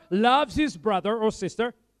 whoever loves his brother or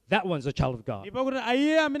sister, that one's a child of God. Ndipo kuti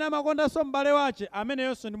iye amene amakondanso m'bale wace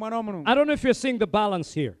ameneyonso ndi mwana wa Mulungu. I don't know if you're seeing the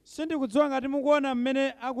balance here. Sindikudziwa ngati mukuona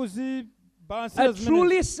mmene akuzibalansira A zimene.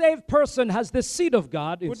 truly saved person has the seed of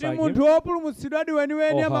God Kuti inside munthu him. wopulumutsidwadi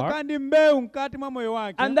weniweni Or her. amakhala ndi mbewu mkati mwa moyo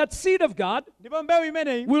wake. And that seed of God Ndipo mbewu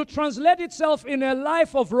imeneyi will translate itself in a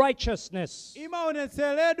life of righteousness.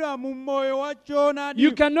 imaonetseredwa mu moyo wa choonadi.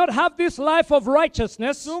 You cannot have this life of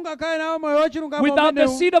righteousness Sungakhale nawo moyo wachilungamo without the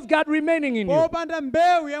umenewu seed of God remaining in you. popanda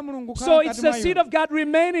mbewu ya Mulungu So kukhala it's mkati the mwa seed iwe. of God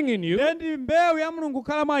remaining in you Ndi mbewu ya Mulungu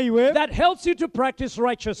kukhala mwa iwe that helps you to practice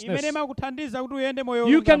righteousness. imene imakuthandiza kuti uyende moyo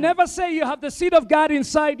You can wolungama. never say you have the seed of God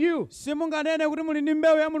inside you Simunganene kuti muli ndi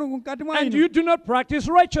mbewu ya Mulungu mkati mwa and inu you do not practice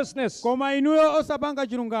righteousness. koma inuyo osapanga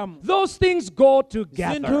chilungamo. Those things go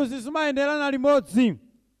together. Zinthuzi zimayenderana limodzi.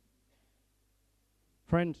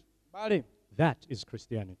 Friend, Bale, that is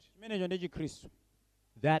Christianity. chimenecho ndi Chikhristu.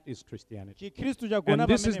 That is Christianity. Chikhristu chagona And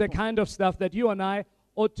this is the pamenepo. kind of stuff that you and I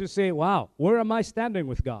ought to say, wow, where am I standing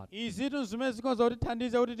with God? Izitu zimene zikonza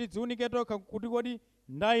kutithandiza kuti tidziunike tokha kuti kodi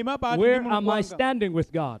ndayima pati ndi Where Mulungu am I wanga. standing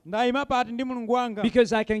with God? Ndayima pati ndi Mulungu wanga.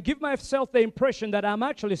 Because I can give myself the impression that I'm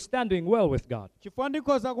actually standing well with God. Chifukwa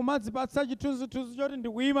ndikhoza kumadzipatsa chithunzithunzi choti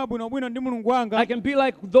ndikuyima bwinobwino ndi Mulungu wanga. I can be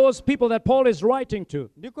like those people that Paul is writing to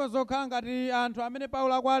Ndikhoza kukhala ngati anthu amene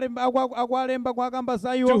Paulo akuwalemba kwakamba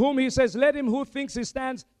za to iwo. whom he says, let him who thinks he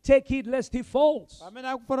stands take heed lest he falls. Pamene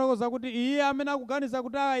akufotokoza kuti iye amene akuganiza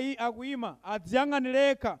kuti akuyima adziyang'anire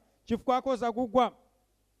yekha chifukwa akhoza kugwa.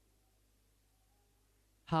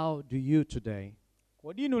 How do you today,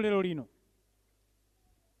 Kodi inu lero lino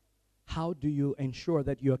how do you ensure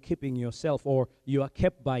that you are keeping yourself or you are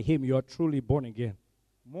kept by him, you are truly born again?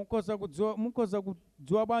 mukhoza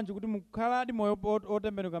kudziwa bwanji kuti mukhaladi moyo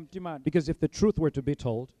otembenuka mtimani? Because if the truth were to be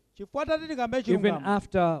told, Chifukwa tati tikambe even chilungamo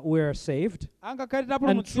after we're saved angakhale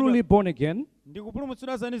and truly tapulumutsidwa born again,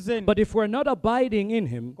 ndikupulumutsidwa zenizeni. but if we're not abiding in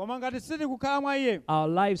him, Koma ngati sitikukhala mwa iye our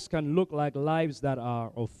lives can look like lives that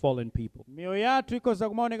are of fallen people. miyoyo yathu ikhoza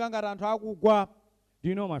kumaoneka ngati anthu akugwa. Do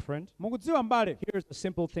you know, my friend? mukudziwa mbale Here's a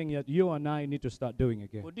simple thing that you and I need to start doing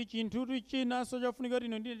again. kuti chinthutu chinanso chofunika kuti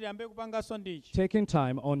ino ndine tiyambe kupanganso ndichi Taking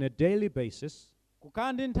time on a daily basis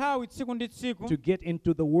kukhala ndi nthawi tsiku ndi tsiku to get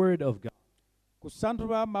into the Word of God.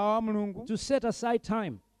 kusanthula mawu a mulungu To set aside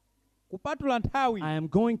time. kupatula nthawi I am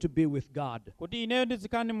going to be with God. kuti ineyo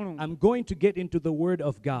ndizikhala ndi mulungu I'm going to get into the Word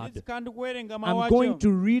of God. ndizikhala ndikuwerenga mawu I'm going acho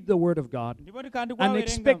to read the Word of God ndipo ndikhala and ndikuwawerenga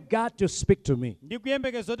expect God to speak to me.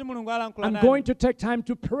 ndikuyembekeza kuti mulungu alankhula I'm nane going to take time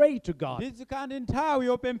to pray to God. ndizikhala ndi nthawi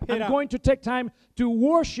yopemphera I'm going to take time to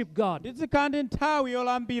worship God. ndizikhala ndi nthawi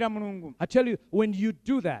yolambira mulungu I tell you, when you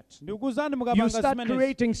do that, ndikuzani you mukapanga start zimenezi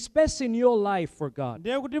creating space in your life for God.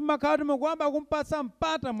 ndiye kuti mmakhala kuti mukuyamba kumpatsa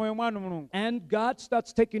mpata moyo mwanu mulungu And God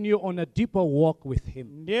starts taking you on a deeper walk with Him.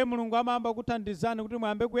 ndiye mulungu amayamba kuthandizani kuti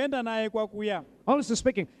muyambe kuyenda naye kwakuya Honestly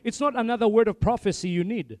speaking, it's not another word of prophecy you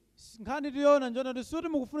need. nkhani tiona njona kuti suti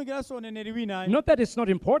mukufunikiranso uneneri wina Not that it's not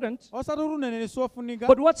important, osati kuti uneneri siwofunika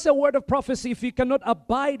but what's a word of prophecy if you cannot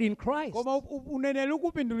abide in Christ? koma uneneri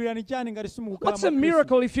ukupindulirani chani ngati simukukhala What's a mwa Khristu?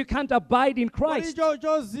 miracle if you can't abide in Kodi Christ?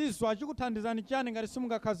 chozizwa chikuthandizani chani ngati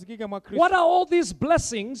simungakhazikike mwa What khristu are all these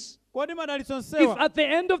blessings kodi madalitso if nsewa at the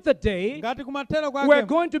end of the day ngati kumathero we're kwake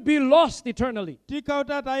going to be lost eternally?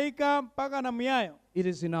 tikautatayika mpaka na muyaya It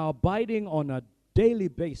is in our abiding on a daily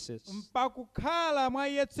basis, mpakukhala mwa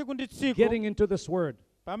iye tsiku ndi tsiku getting into this word,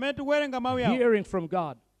 pamene tikuwerenga mawu yawo hearing from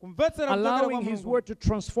God, kumvetsera kuchokera kwa allowing His mulungu word to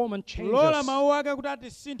transform and change kulola us, mawu ake kuti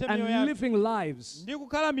atisinthe miyoyo and yake living lives ndi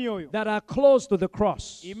kukhala miyoyo that are close to the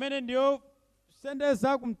cross, imene ndiyo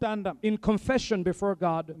sendeza kumtanda in confession before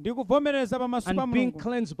God, ndi kuvomereza pamaso pa and being mulungu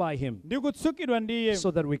cleansed by Him, ndi kutsukidwa ndi iye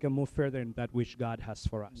so that we can move further in that which God has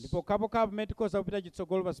for us. ndipo kapokhapo pamene tikhoza kupita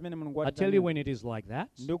chitsogolo pa zimene mulungu I tell you, when it is like that,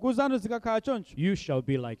 ndikuwuzani zikakhala choncho you shall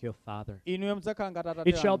be like your Father. inuyo mudzakhala ngati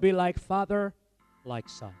It shall atate be like Father, like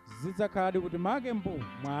Son. zidzakhaladi kuti make mbu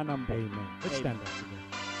mwana mbu Amen. Let's stand up together.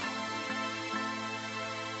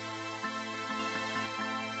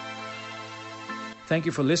 Thank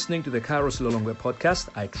you for listening to the Kairos Lilongwe podcast.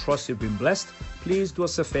 I trust you've been blessed. Please do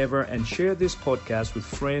us a favor and share this podcast with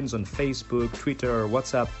friends on Facebook, Twitter, or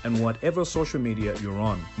WhatsApp, and whatever social media you're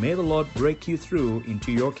on. May the Lord break you through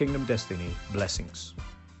into your kingdom destiny. Blessings.